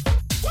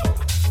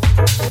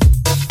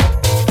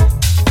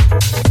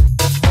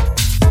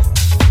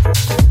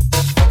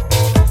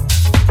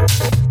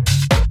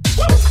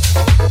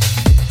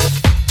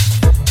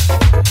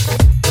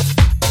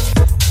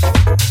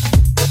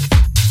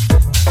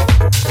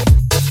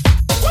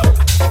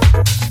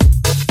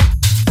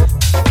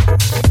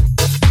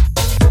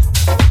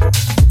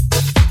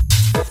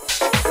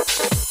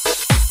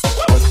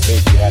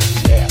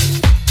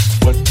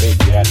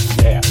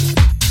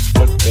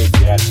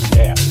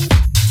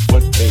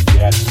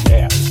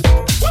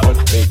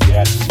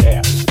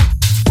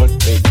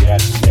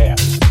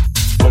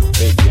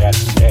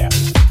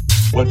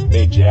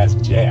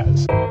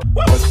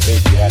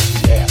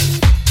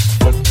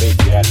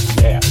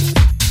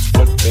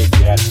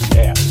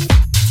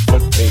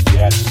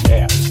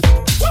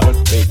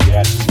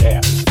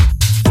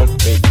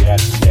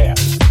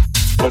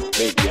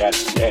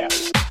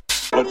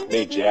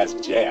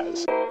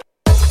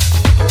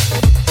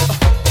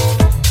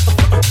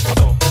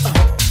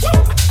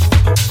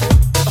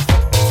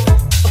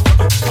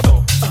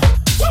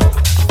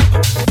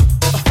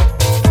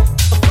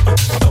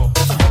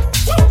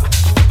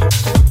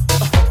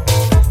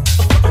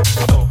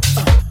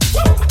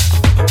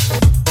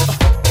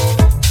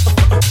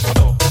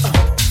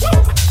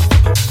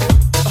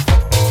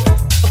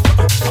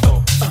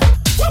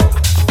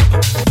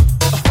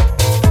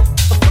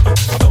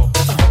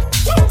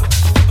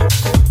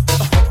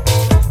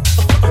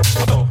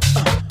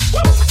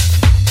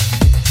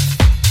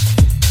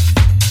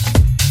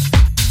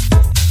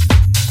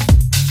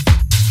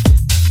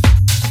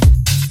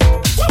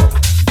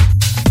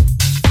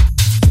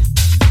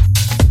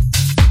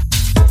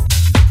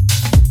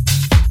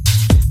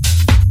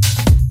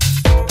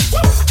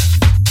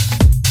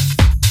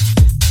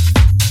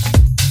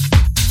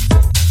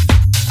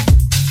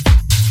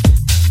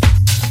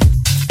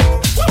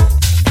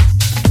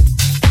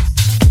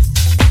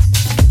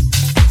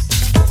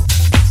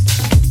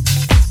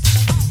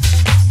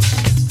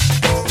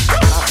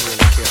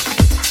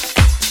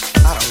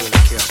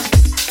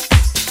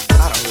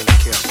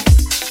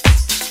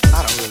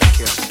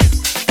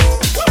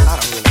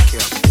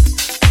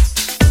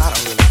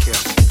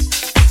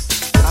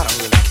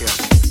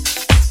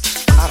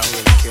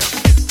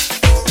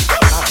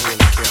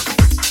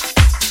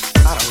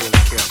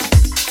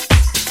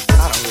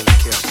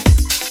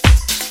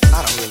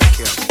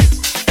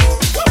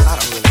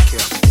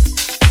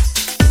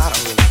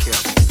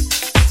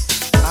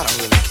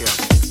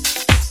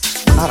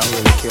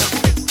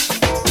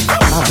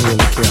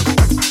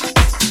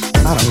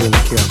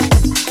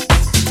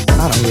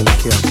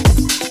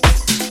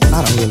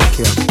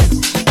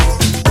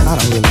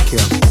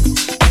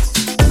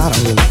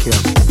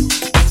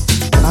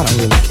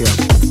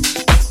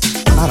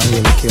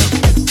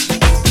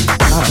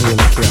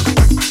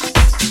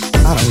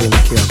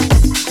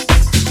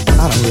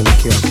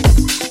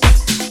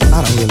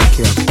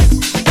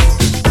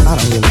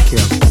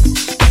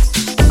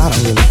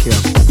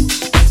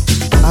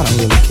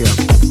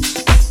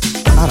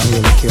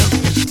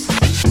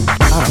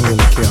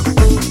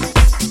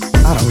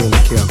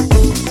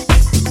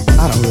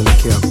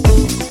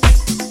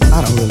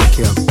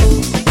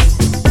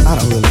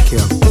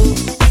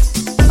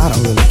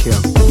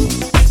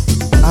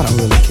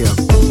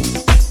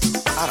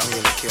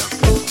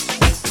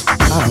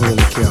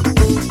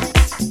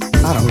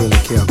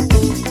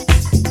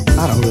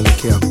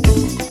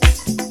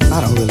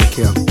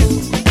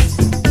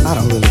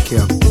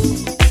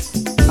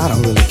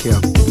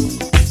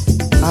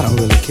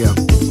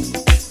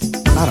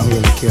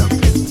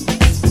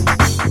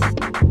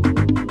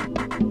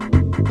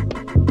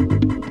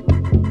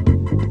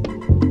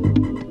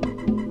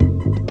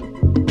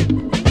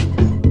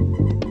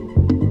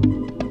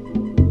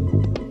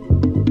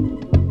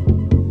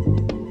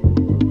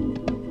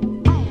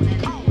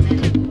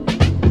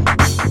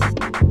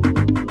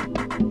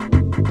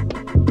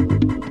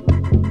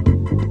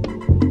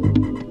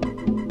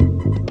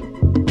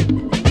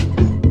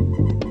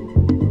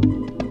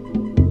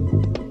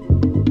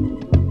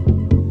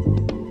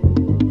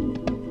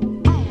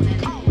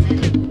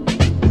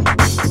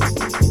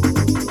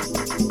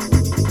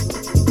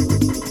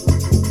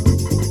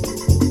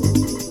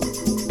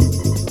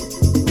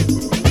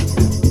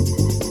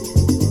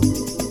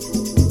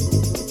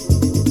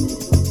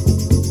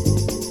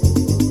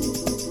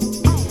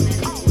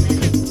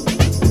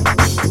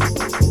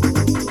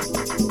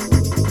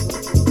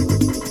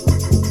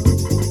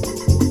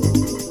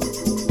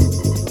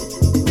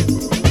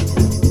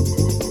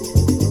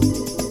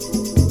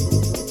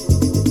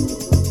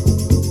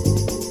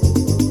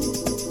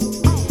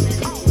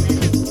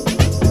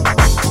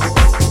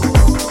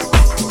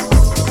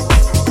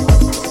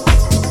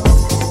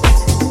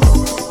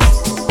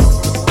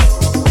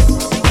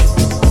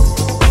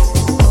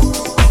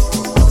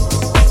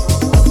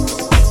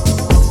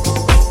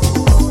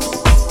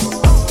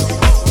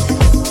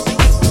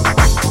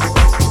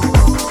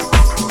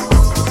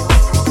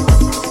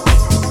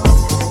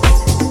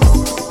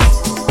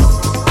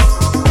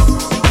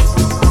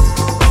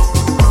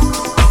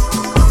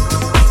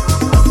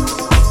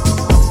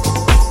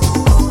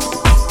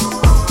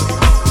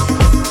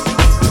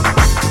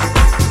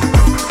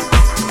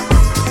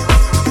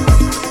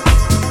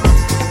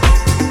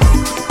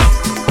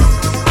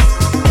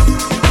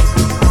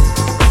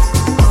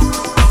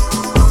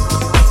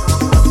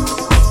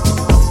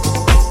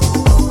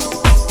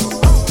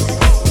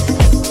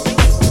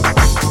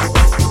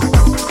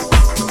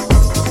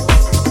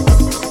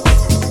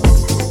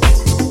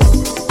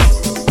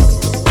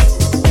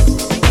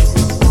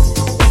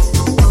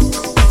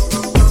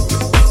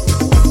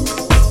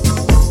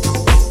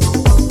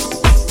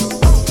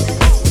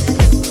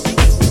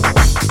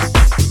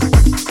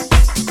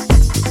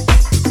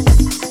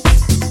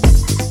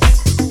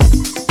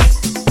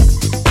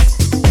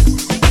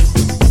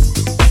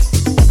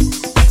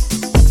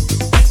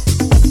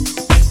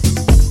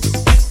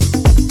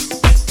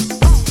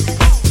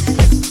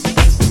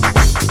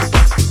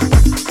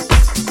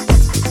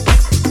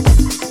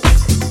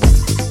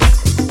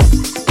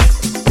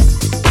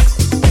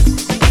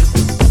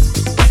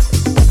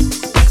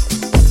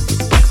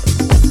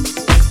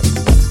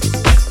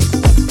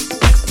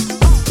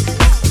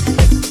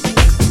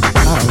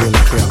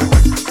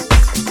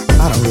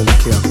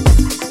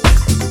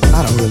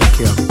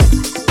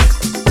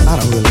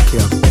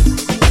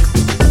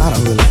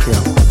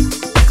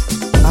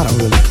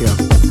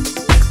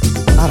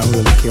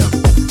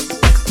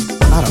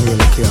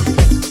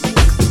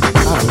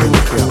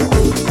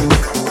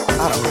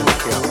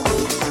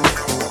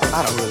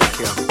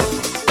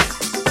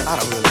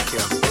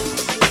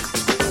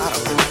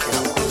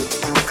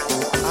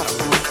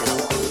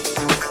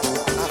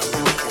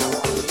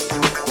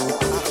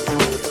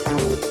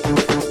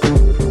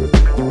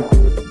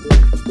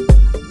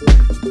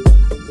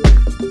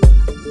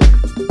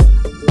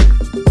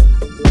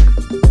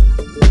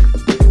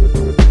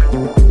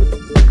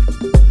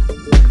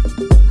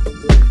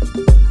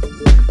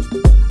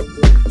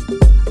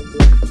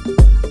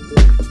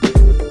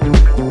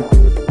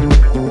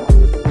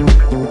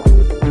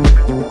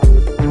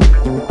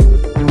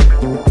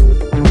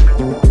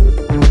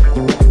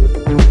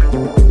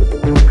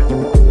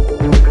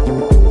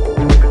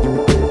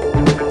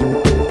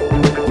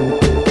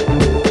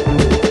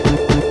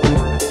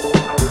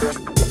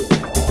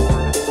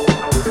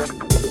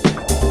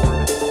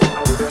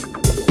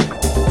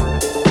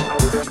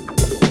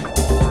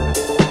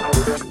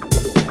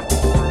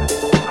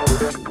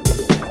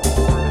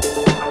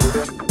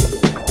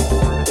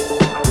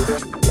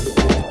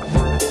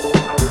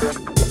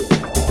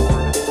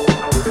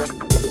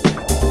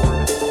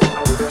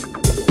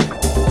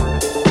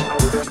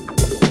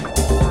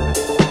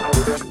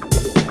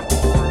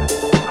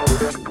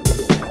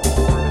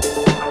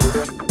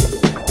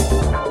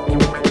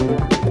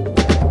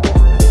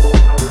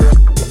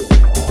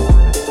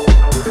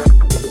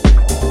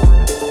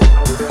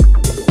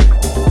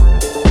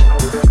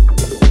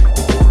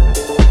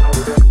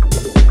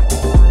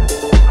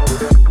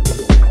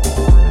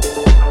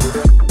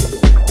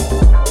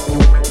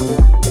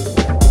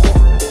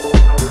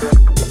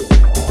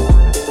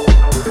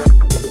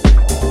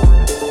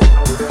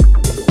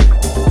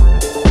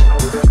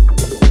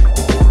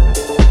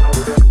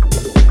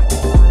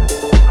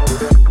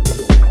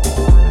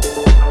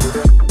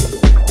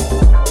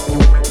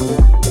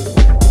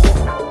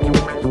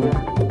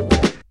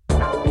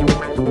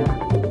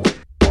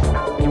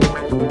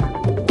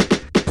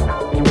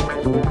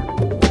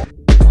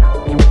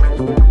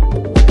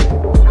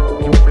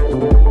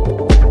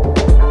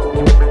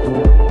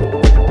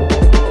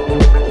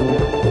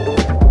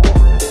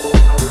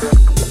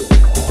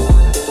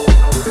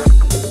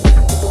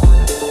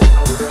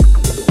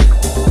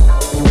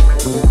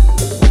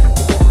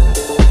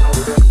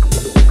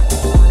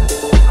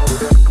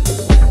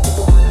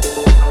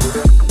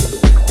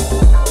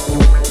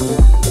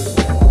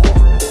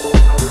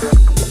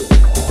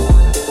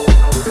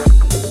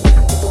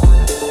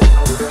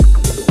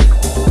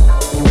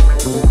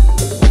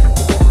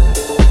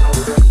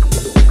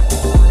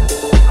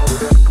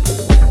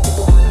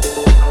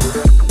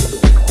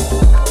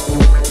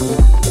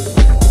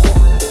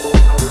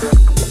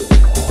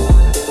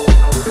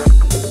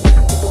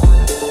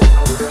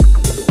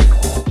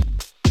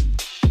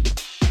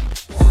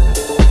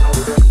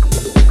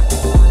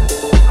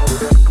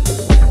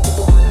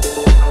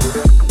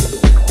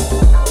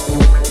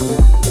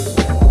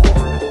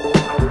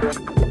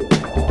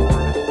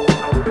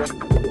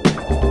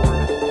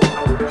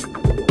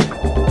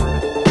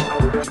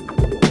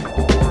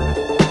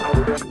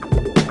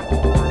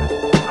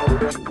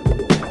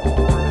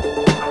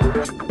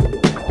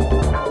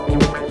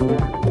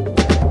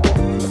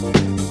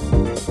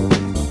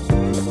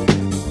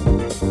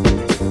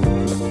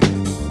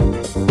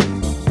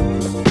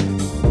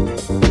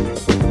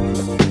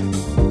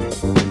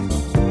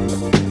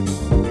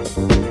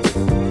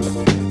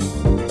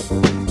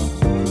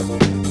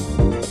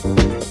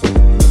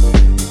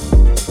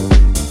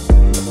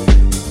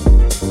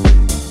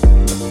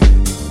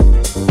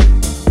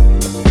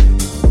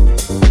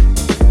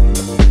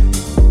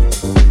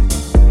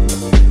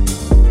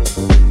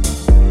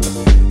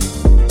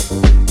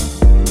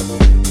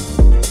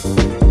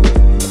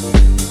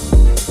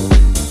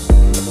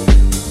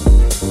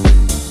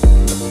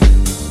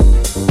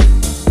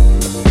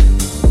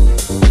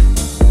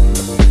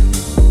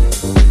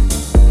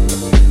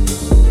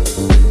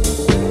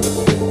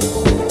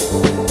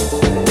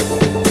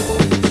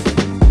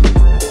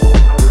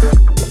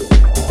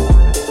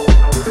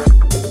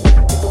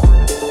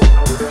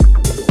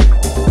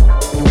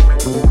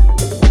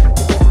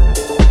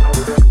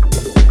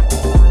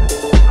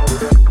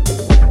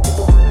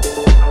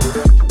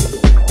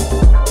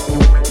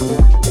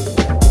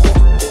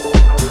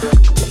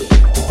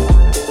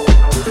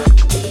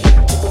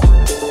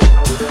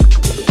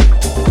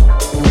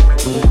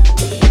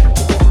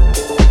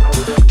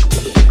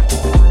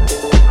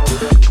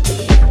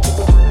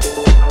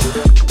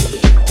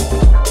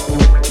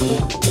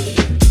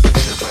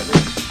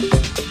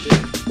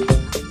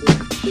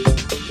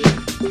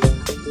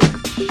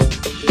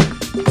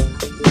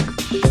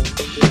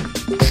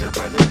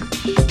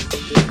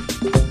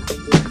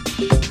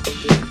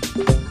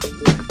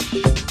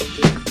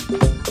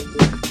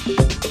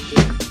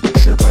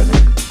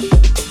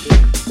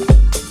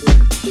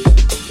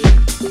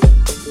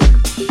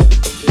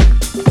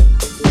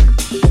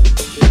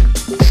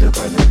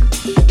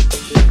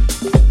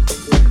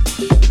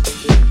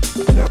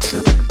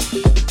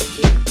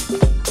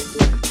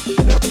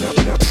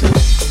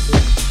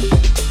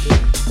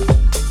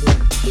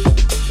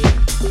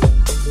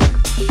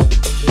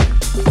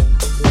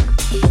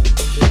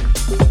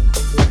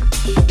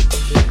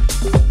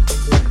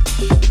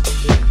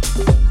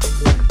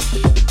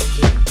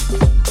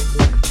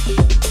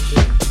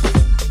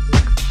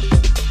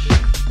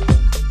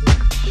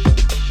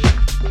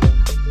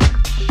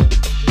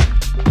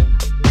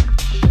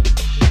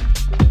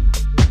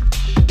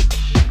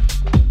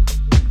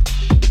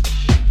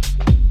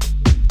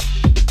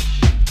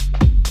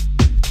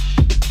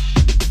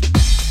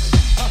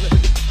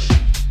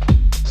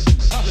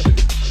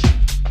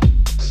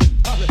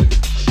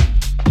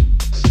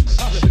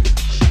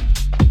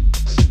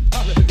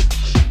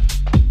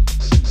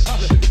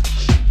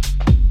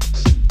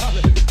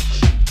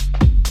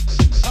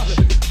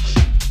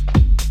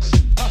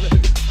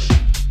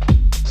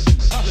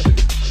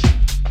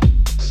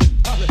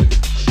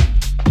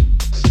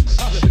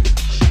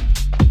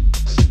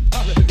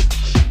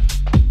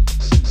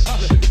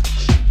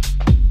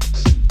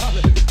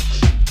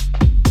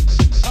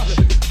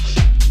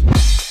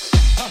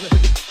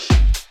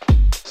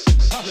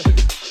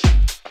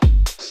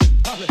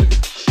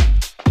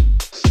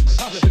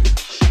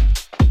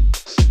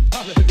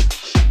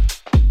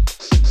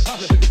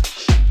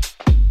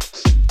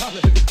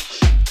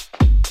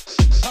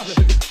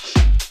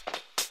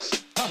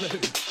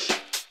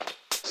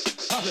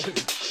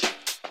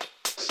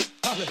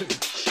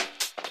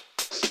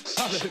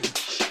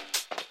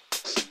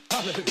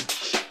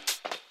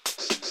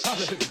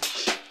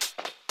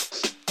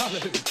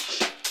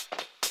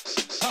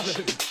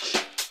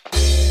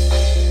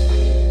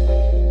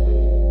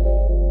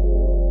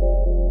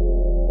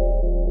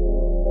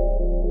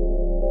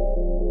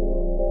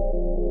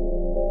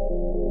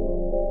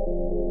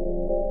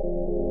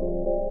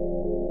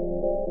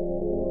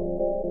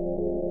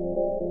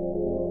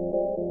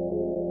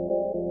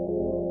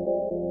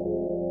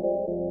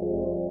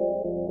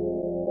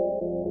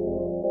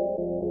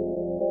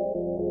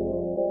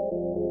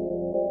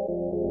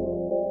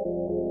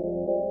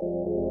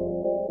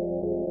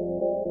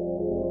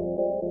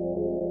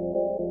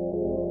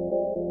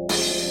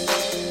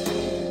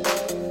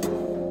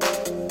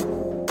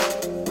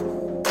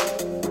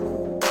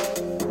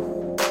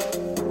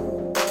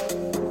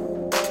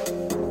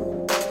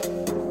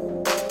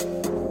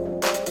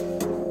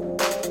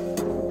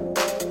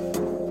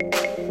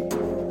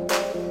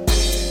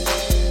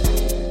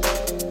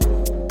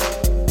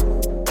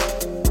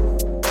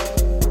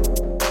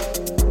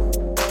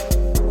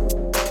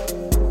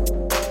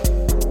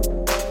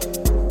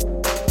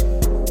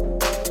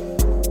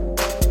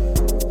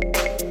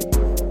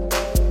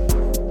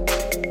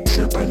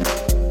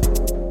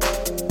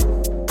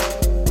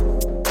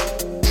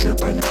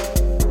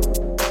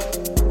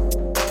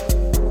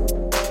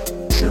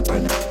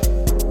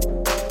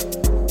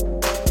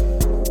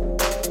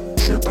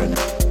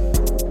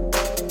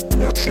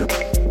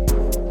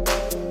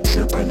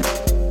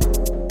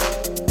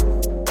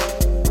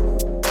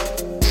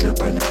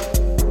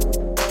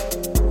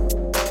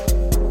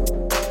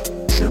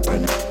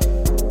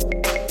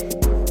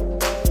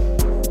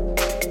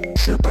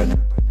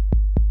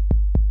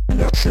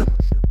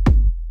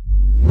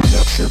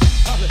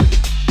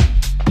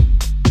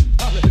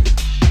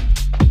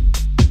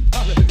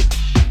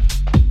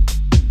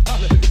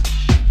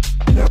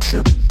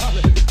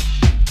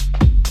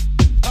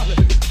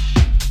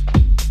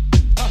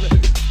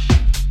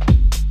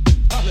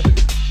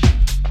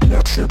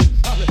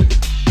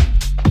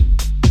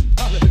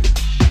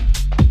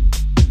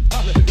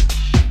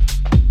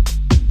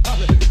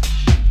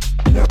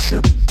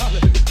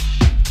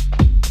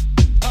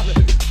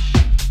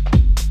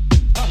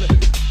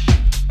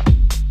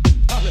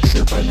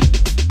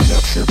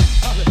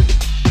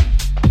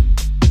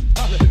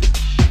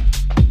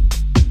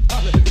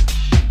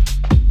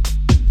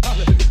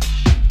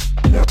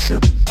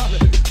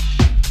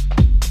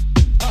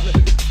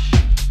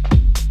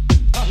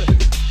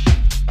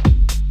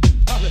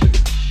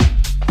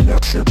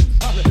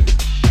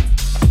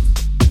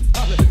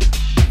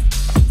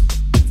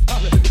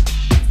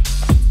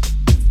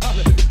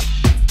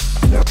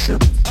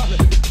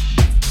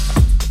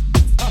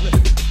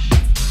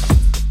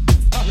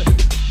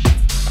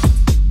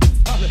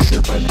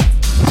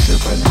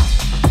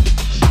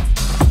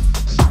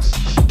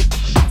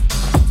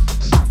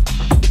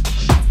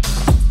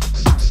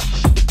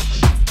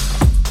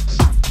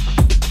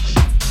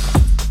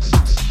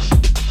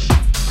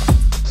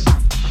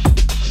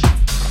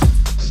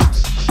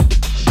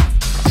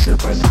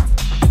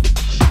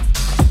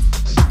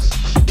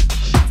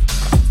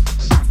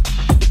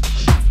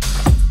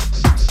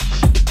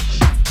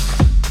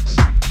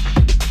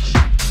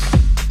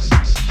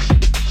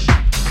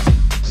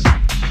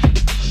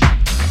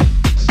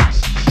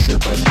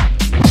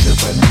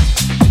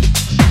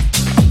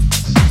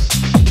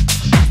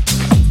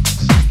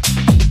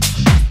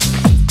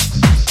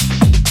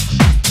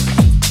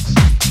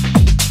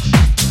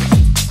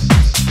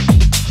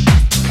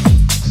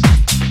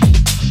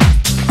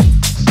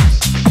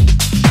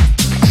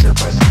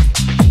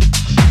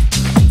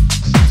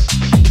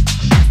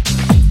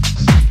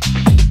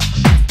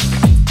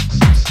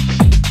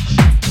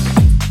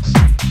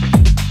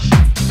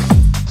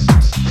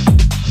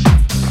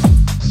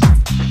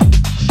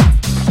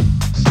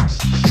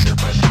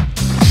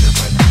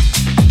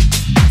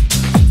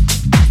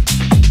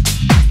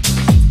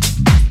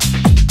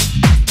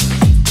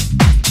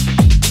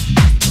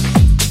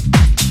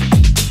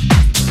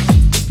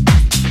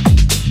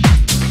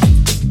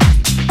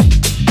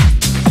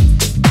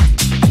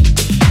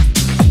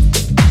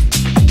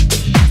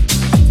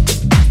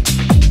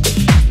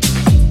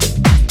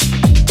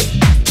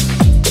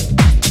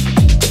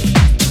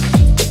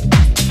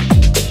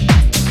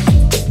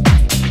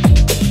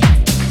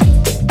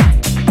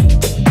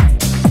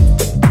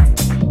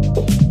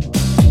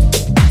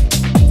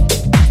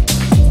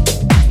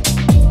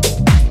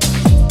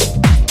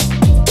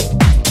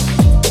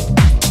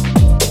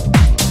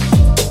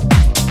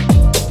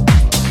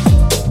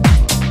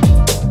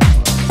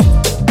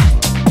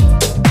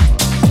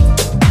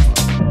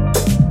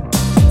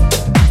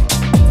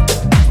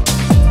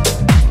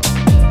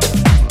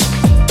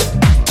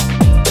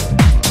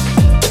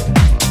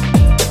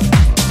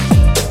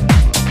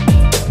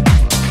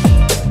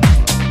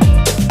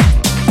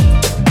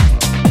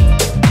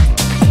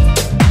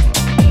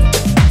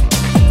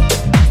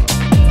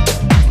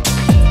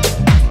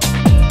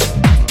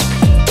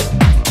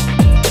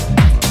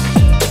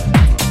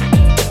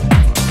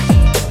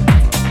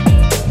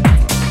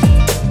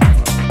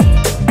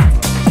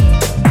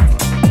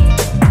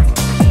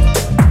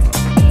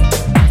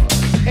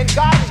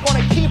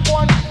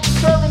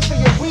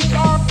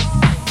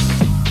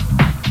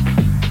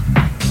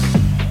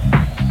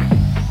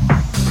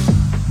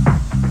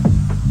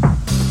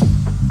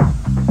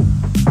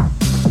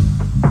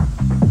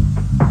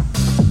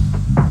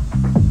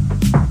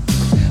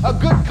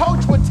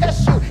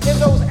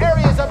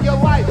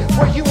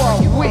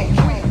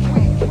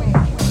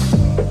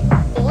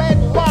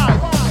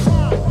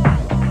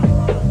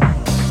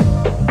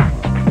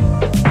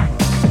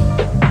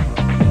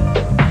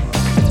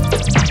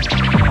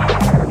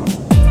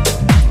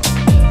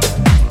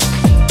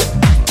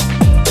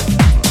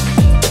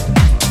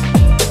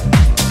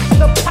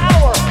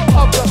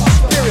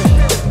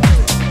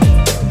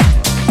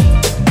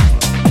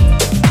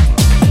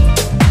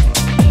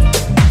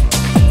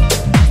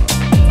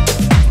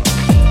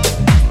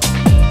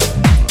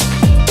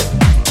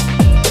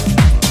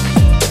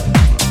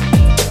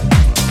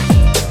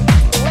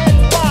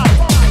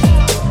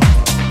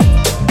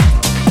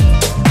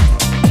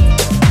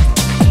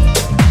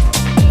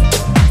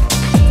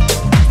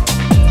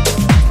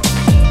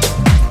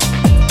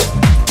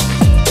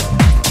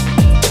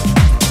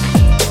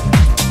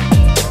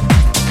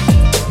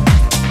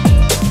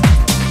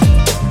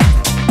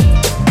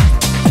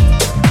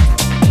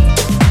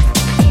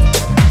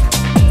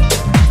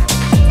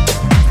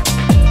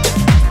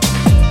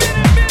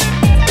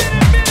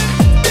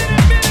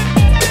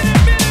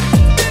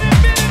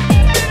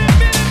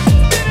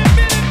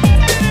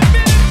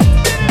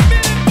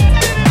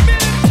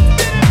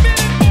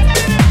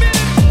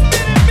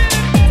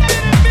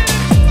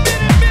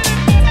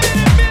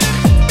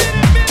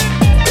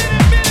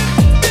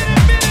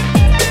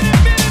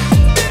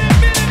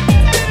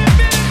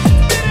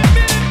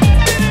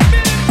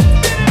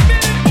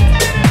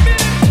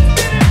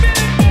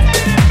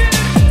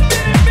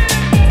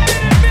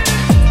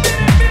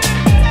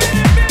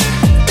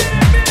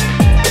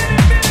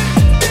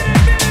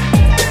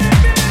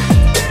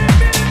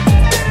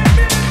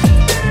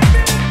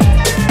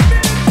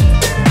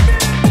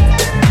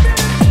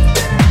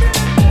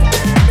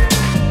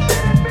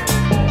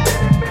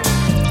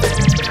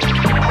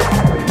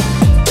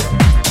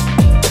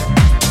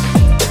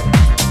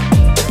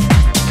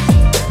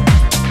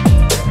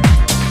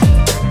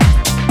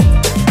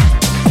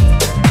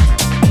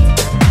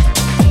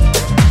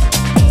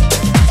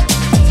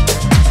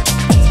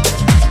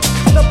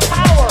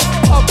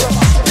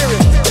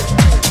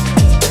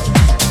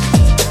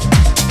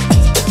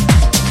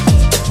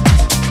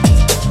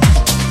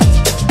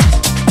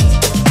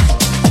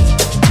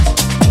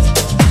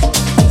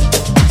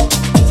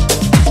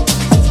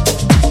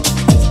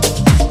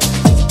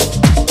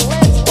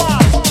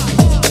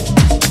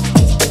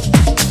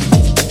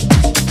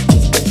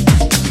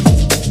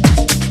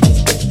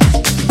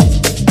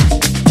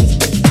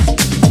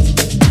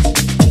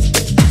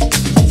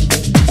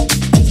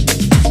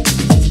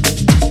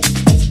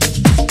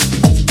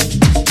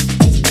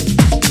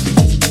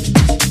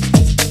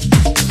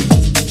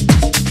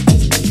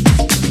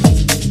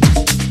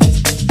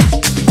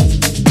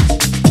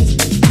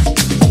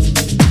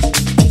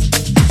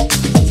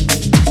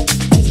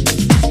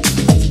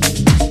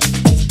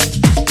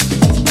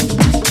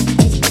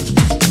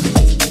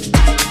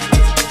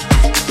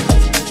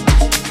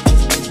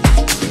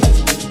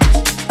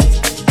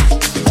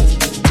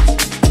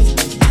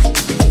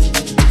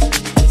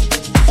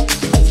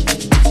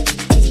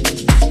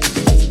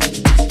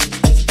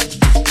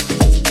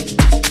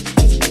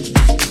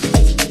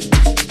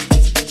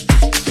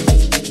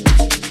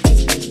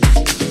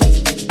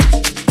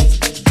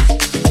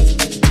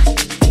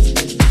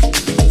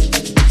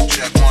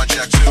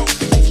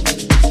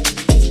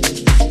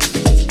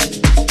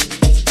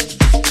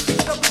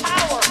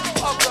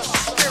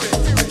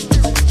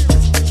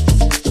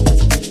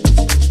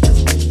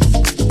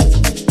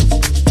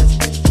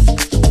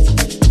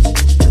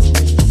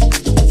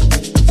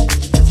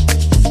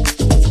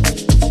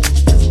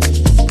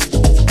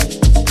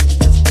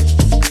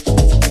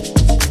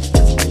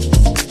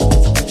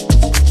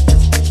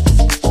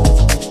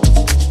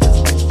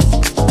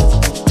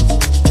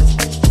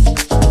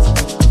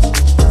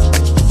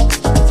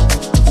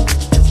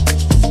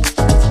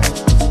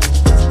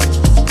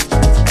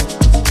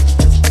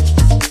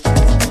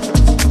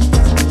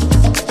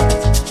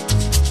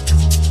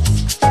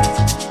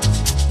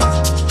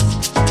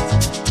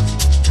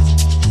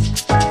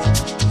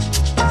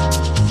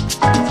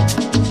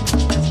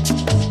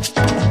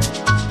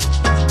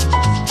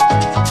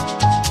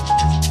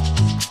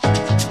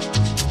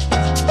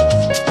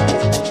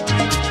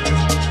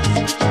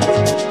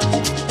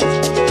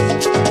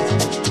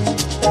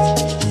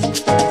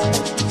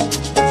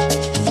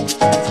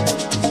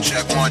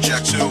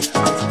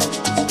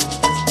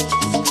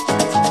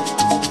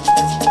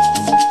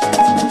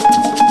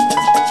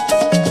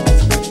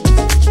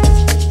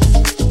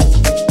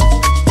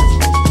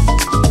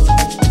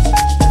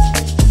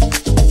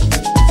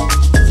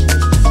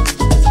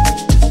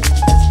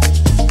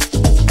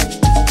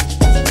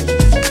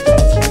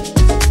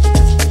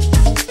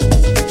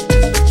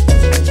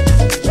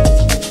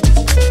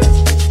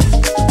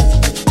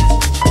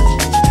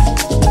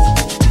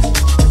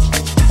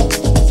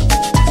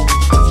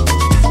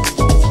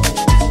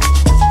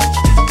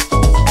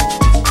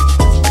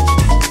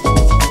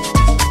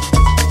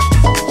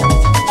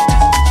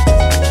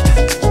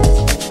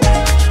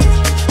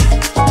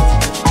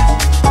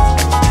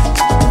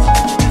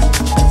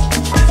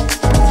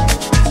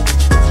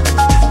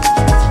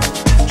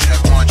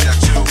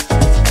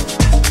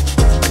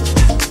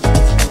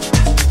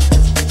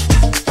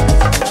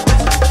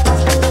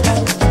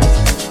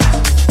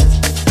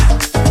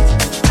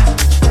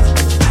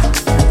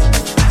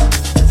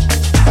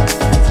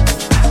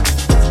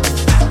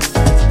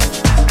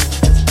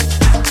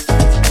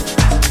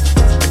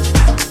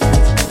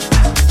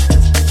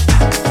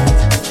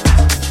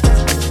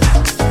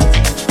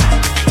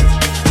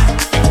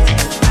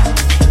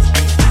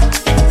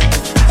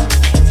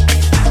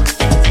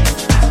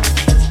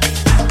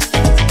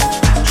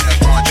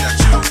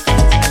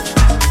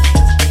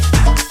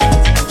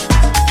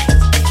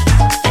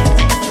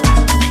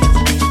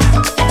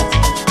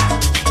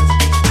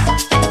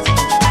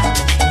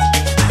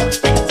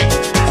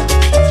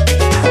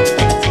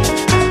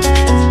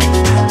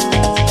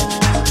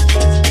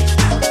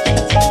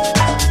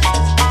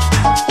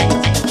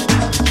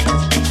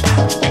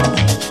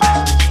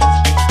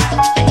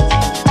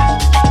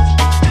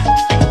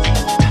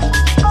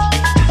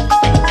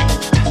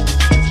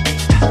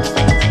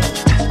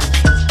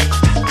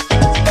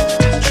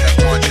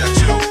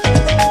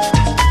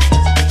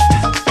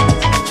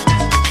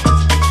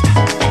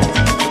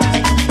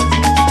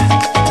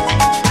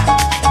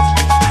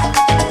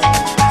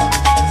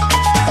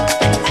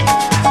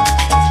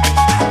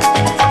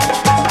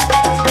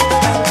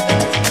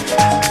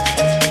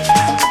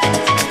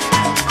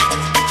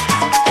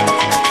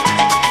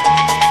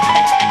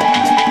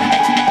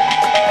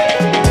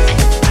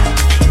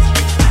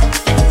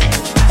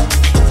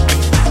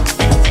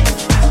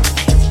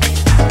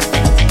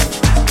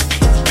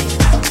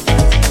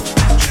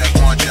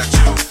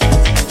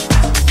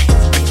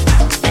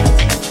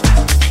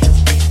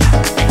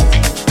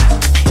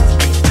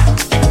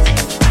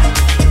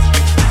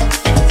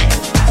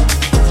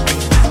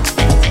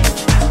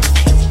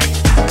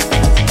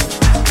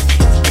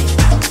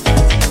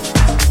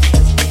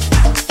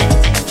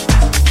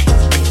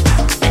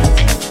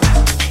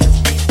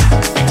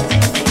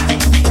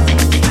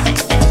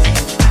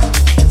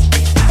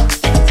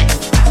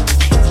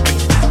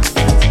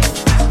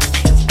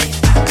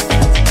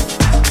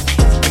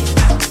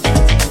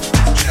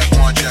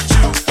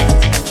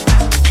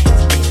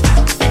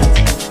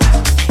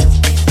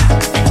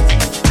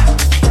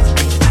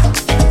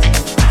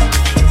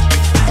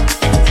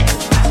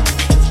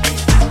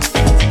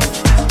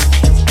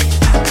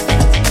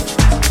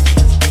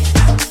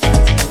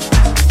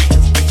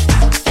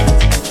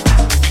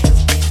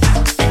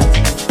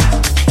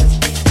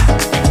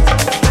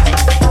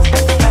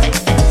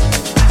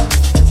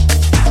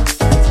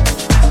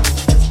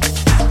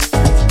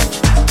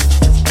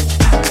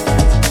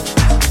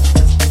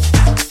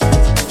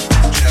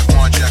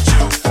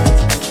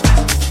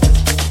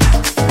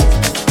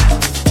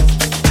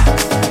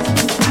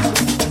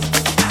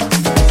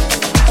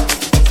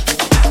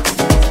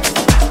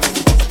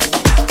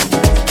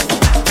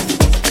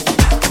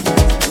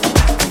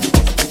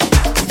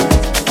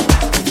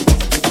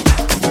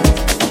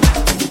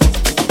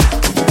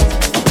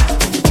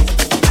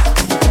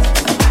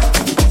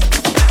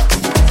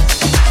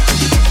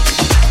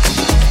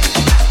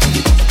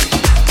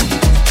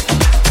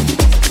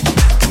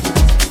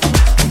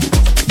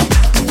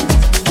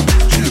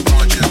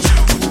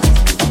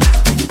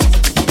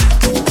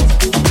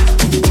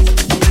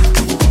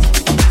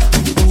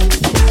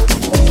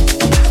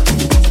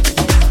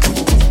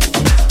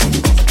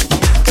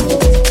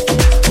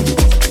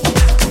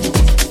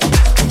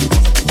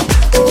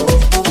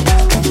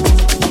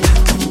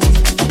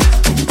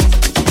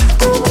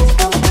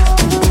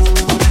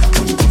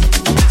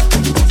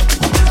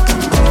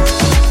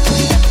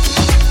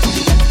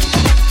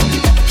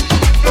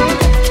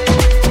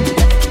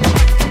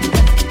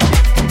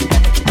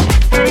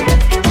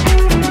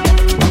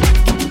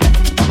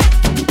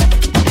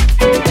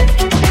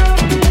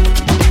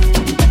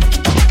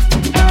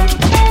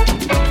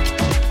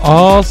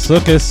 Oh,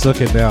 suck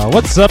it now.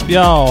 What's up,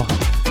 y'all?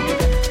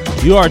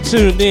 You are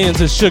tuned in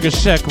to Sugar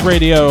Shack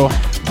Radio.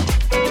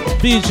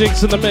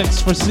 B.Jinx in the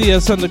mix for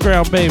CS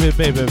Underground, baby,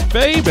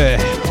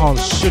 on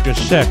Sugar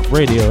Shack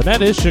Radio. And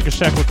that is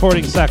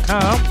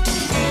SugarShackRecordings.com.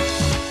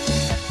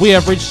 We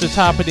have reached the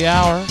top of the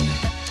hour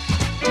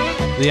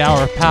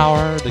of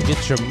power to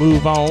get your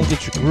move on,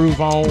 get your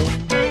groove on.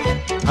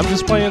 I'm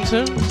just playing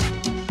tunes.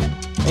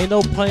 Ain't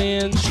no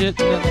playing shit,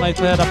 nothing like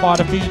that. I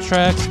bought a few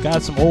tracks,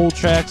 got some old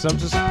tracks. I'm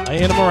just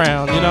playing them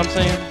around, you know what I'm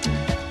saying?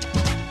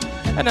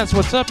 And that's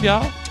what's up,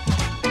 y'all.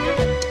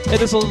 It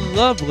is a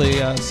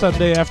lovely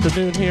Sunday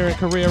afternoon here in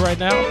Korea right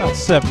now, about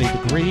 70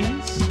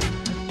 degrees.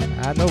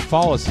 I know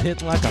fall is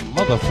hitting like a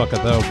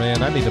motherfucker, though,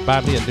 man. I need to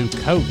buy me a new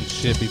coat and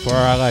shit before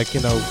I, have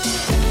some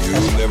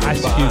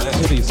Ice Cube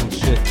titties and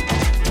shit.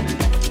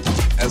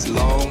 As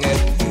long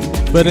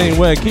as but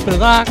anyway, keep it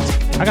locked.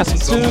 I got some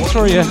tunes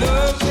for you.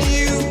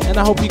 And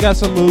I hope you got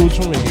some moves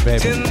for me,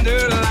 baby.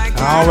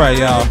 Alright,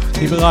 y'all.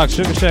 Keep it locked.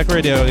 Sugar Shack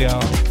Radio,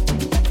 y'all.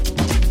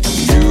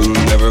 You'll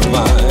never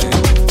find,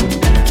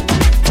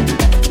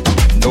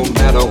 no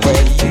matter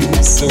where you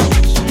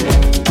search,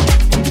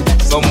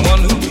 someone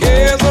who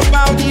cares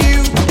about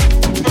you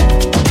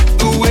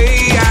the way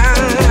I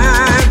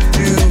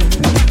do.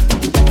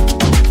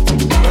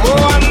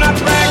 Oh, I'm not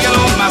bragging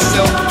on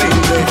myself,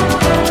 baby,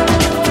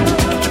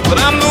 but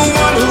I'm the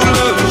one who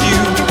loves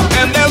you,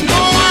 and there's no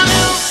one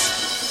else.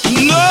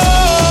 No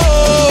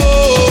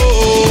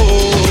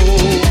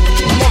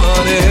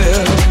one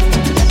else.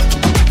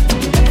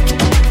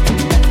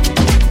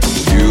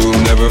 You'll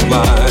never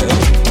find,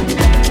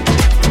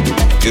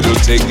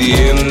 it'll take the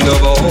end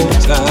of all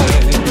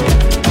time,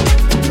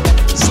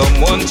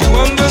 someone to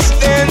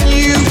understand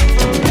you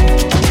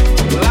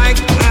like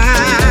I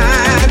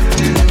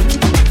do.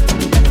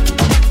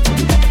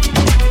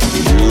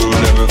 You'll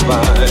never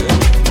find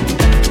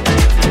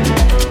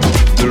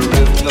the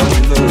rhythm,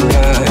 the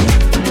rhyme,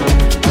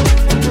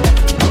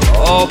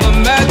 all the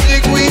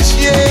magic we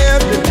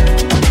shared,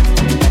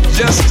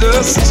 just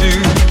us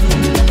two.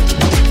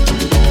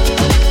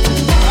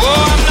 Oh,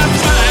 I'm not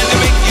trying to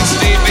make you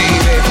stay,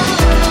 baby,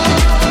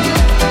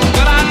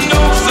 but I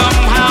know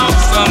somehow,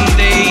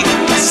 someday,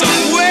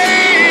 some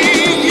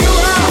way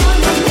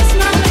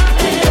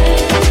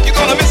you're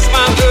gonna miss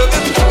my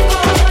loving.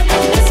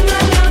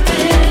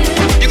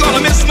 You're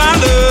gonna miss my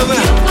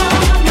loving.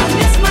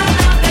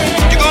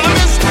 You're gonna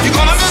miss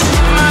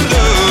my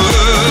love.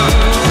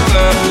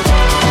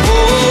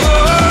 Oh,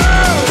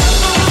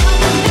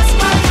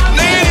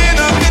 late in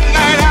the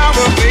midnight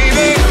hour,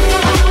 baby,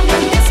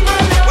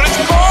 when it's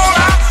cold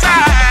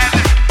outside,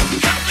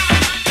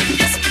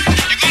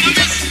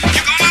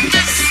 you're gonna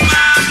miss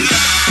my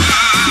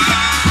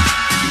love.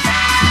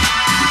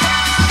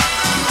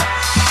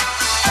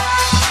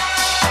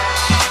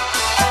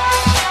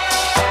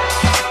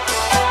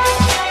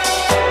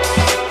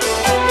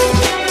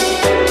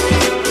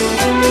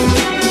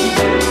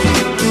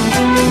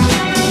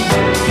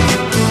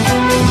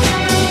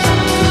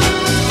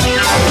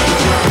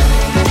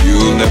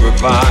 You'll never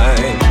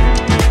find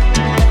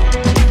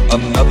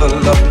another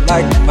love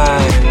like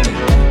mine,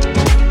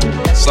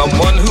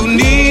 someone who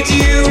needs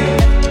you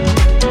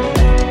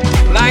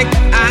like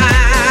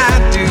I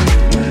do.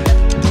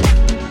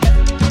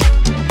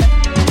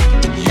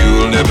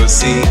 You'll never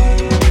see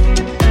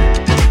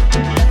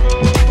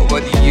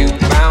what you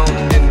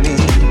found in me.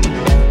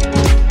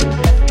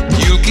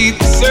 You'll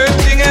keep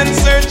searching and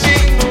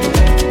searching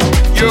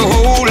your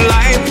whole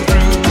life through.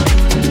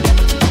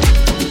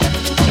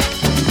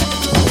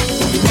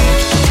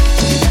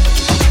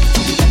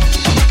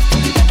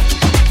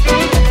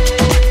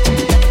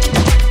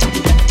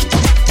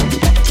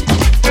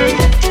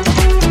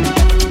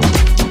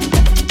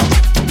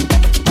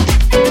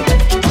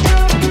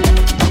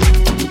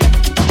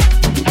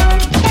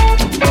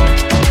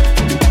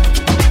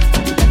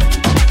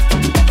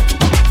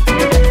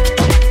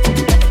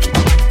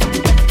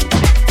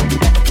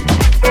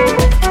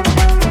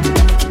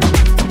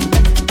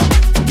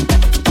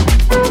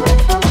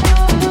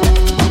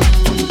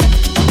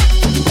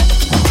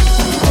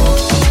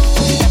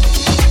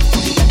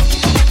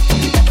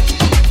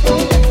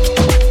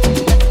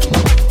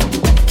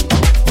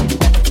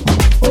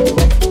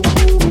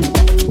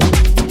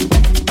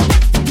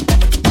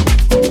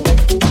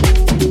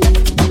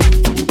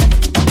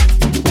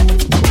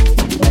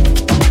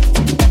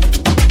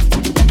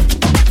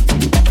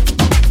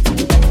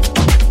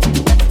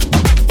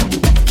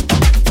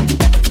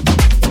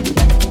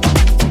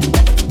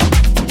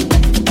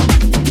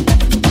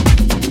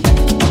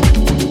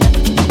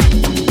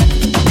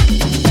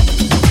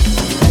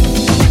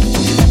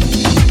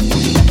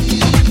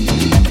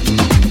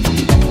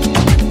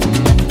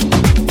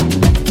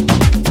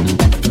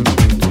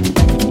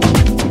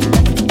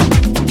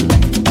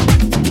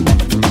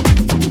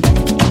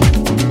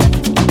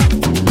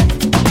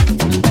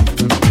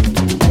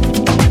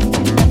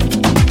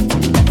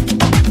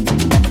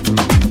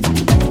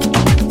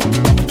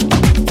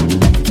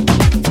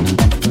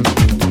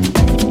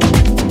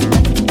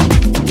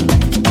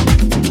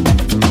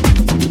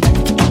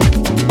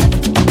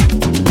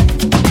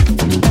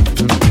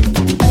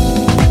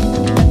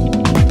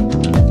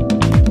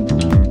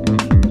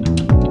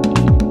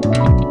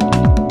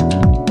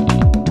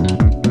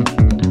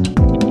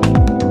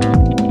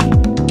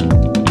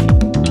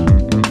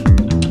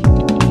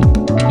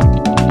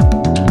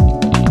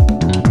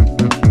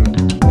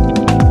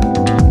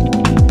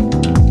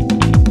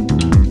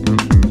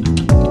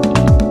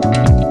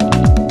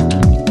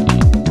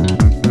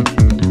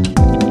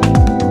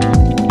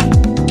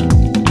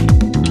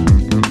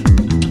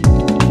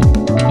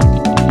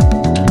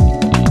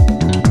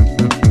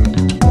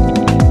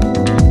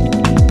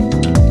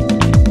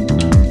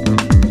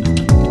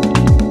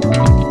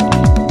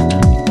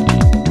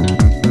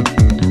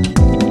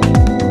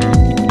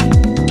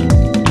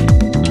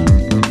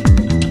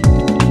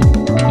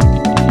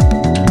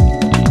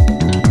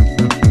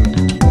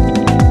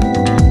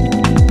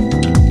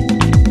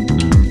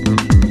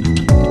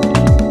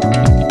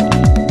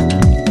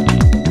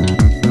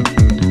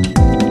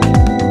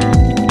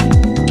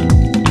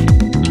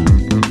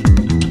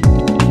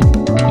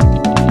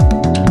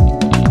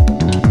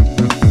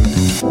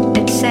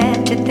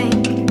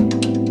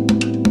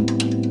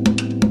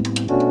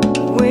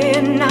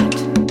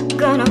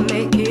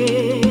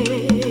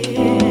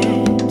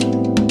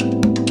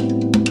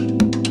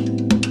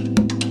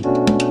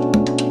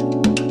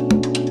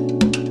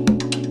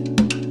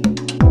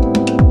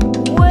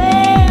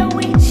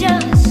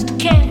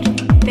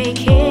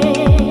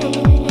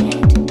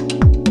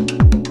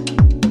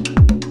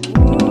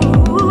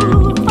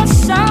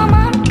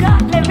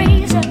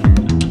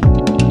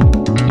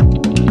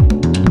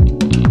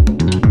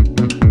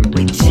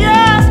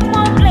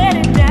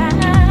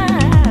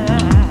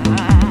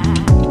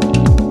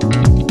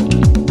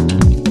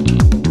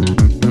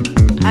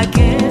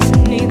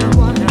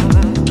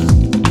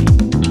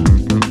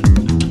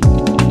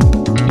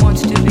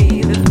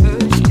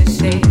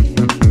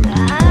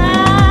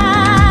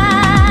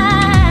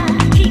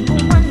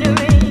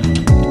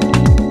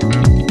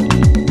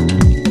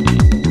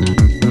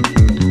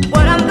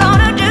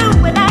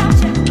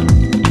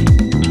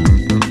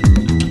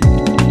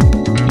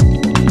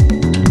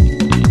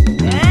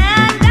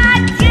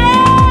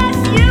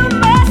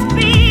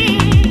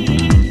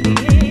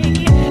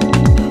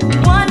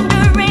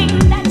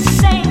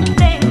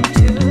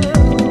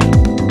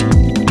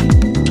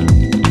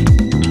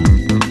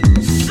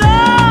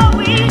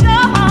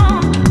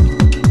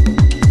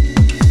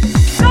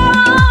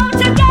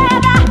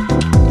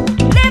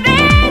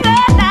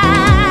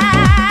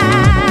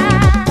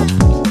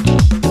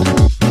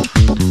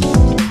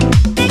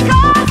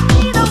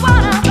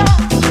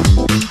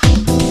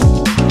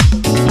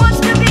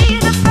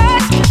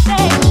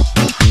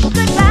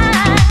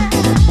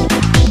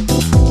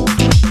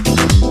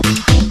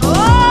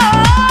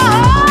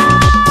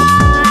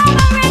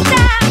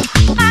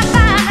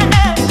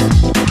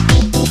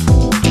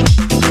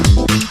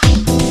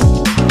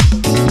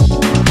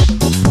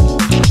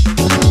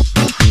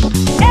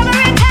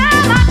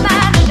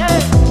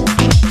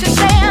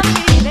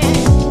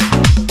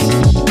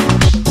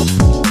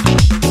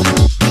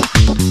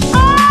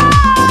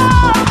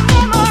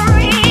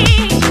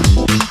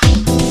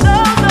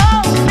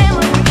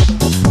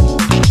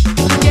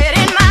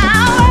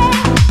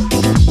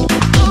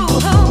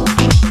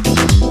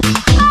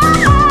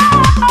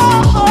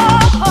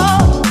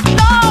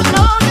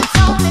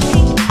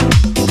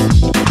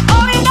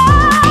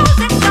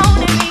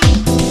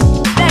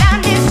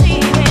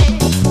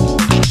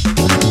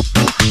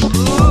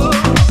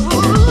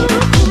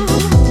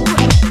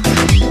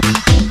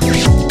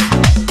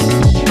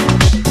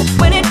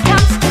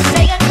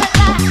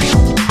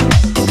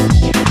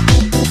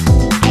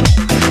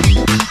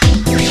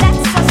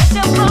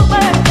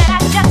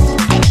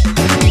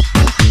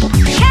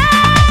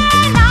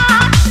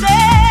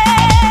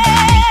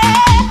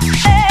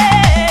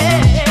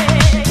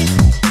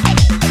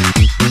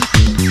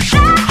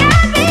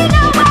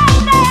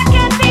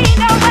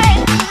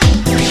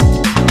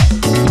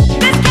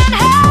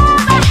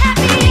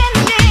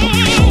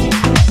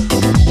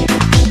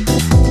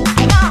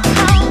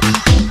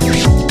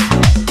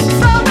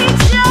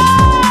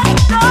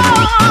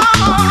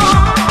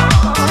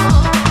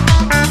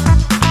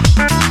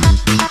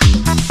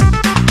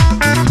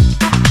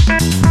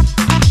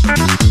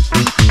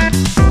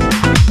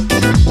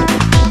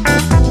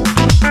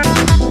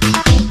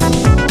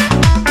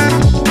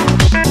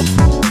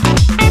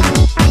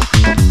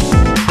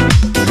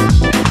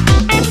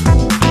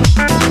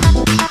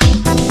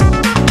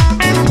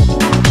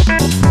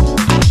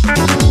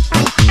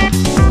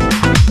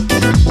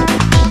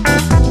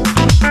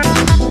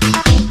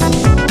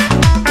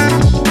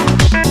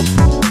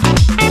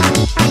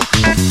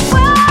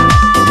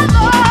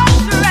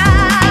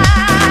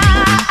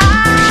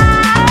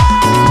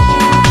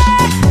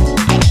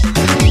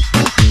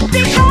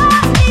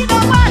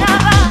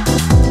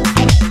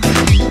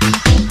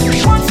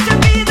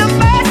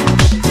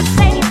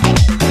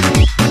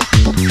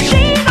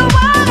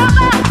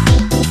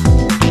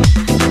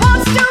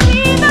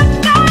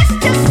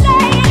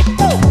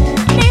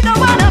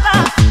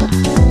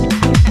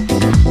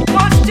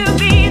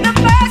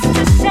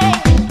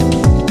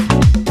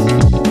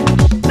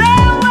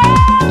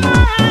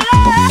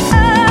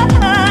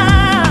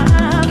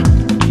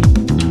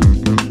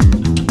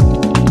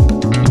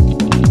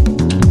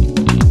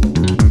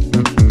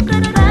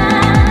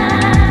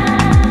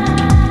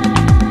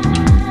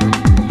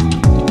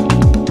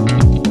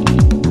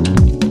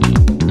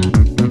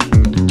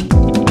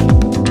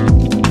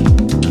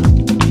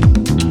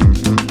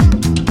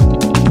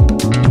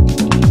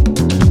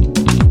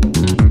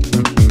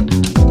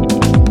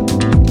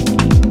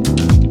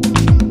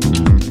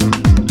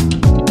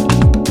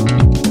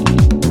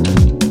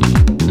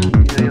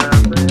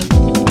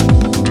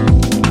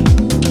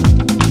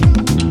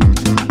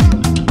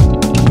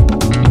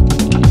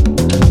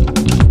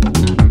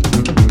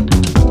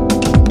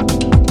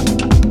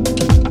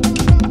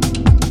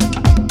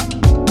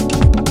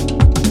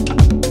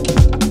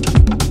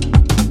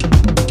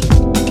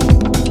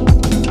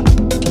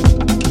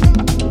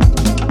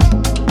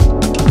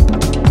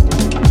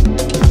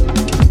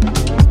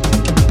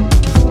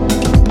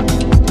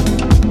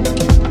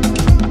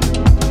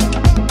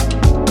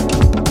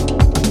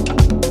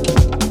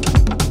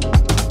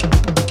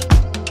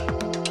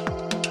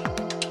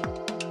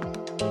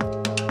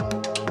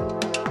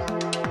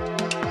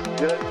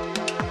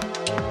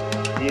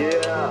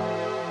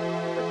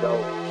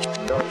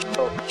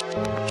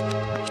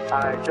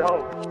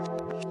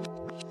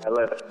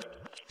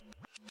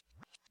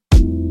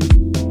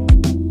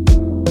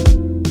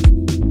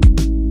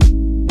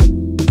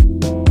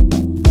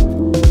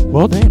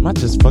 Well, damn, I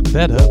just fucked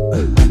that up.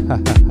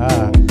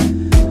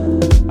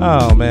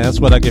 Oh, man, that's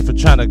what I get for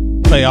trying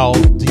to play all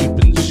deep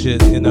and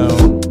shit, you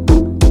know.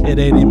 It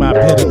ain't in my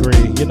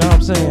pedigree, you know what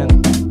I'm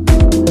saying?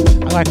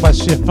 I like my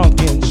shit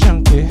funky and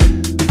chunky.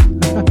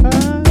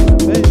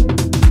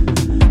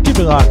 Keep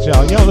it locked,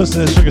 y'all. Y'all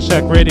listen to Sugar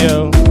Shack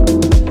Radio.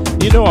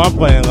 You know I'm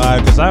playing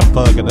live because I'm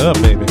fucking it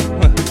up, baby.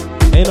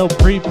 Ain't no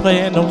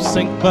pre-play, no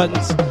sync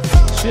buttons.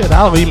 Shit,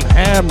 I don't even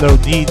have no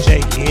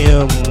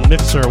DJM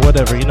mixer or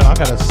whatever. You know, I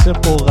got a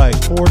simple, like,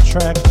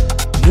 4-track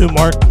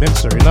Newmark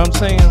mixer. You know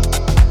what I'm saying?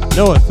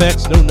 No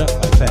effects, no nothing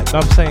like that. You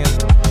know what I'm saying?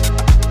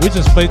 We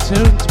just play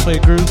tunes, play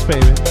grooves,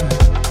 baby.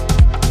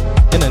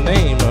 In the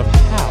name of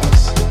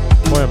house.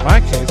 Or in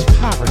my case,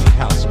 poverty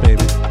house,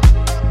 baby.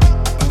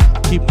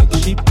 Keeping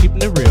it cheap,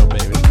 keeping it real,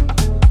 baby.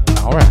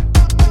 Alright.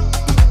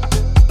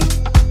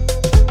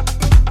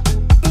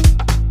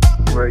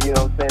 Where, you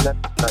know what I'm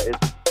saying?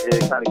 It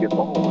kind of gets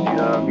old, you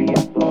know what I mean?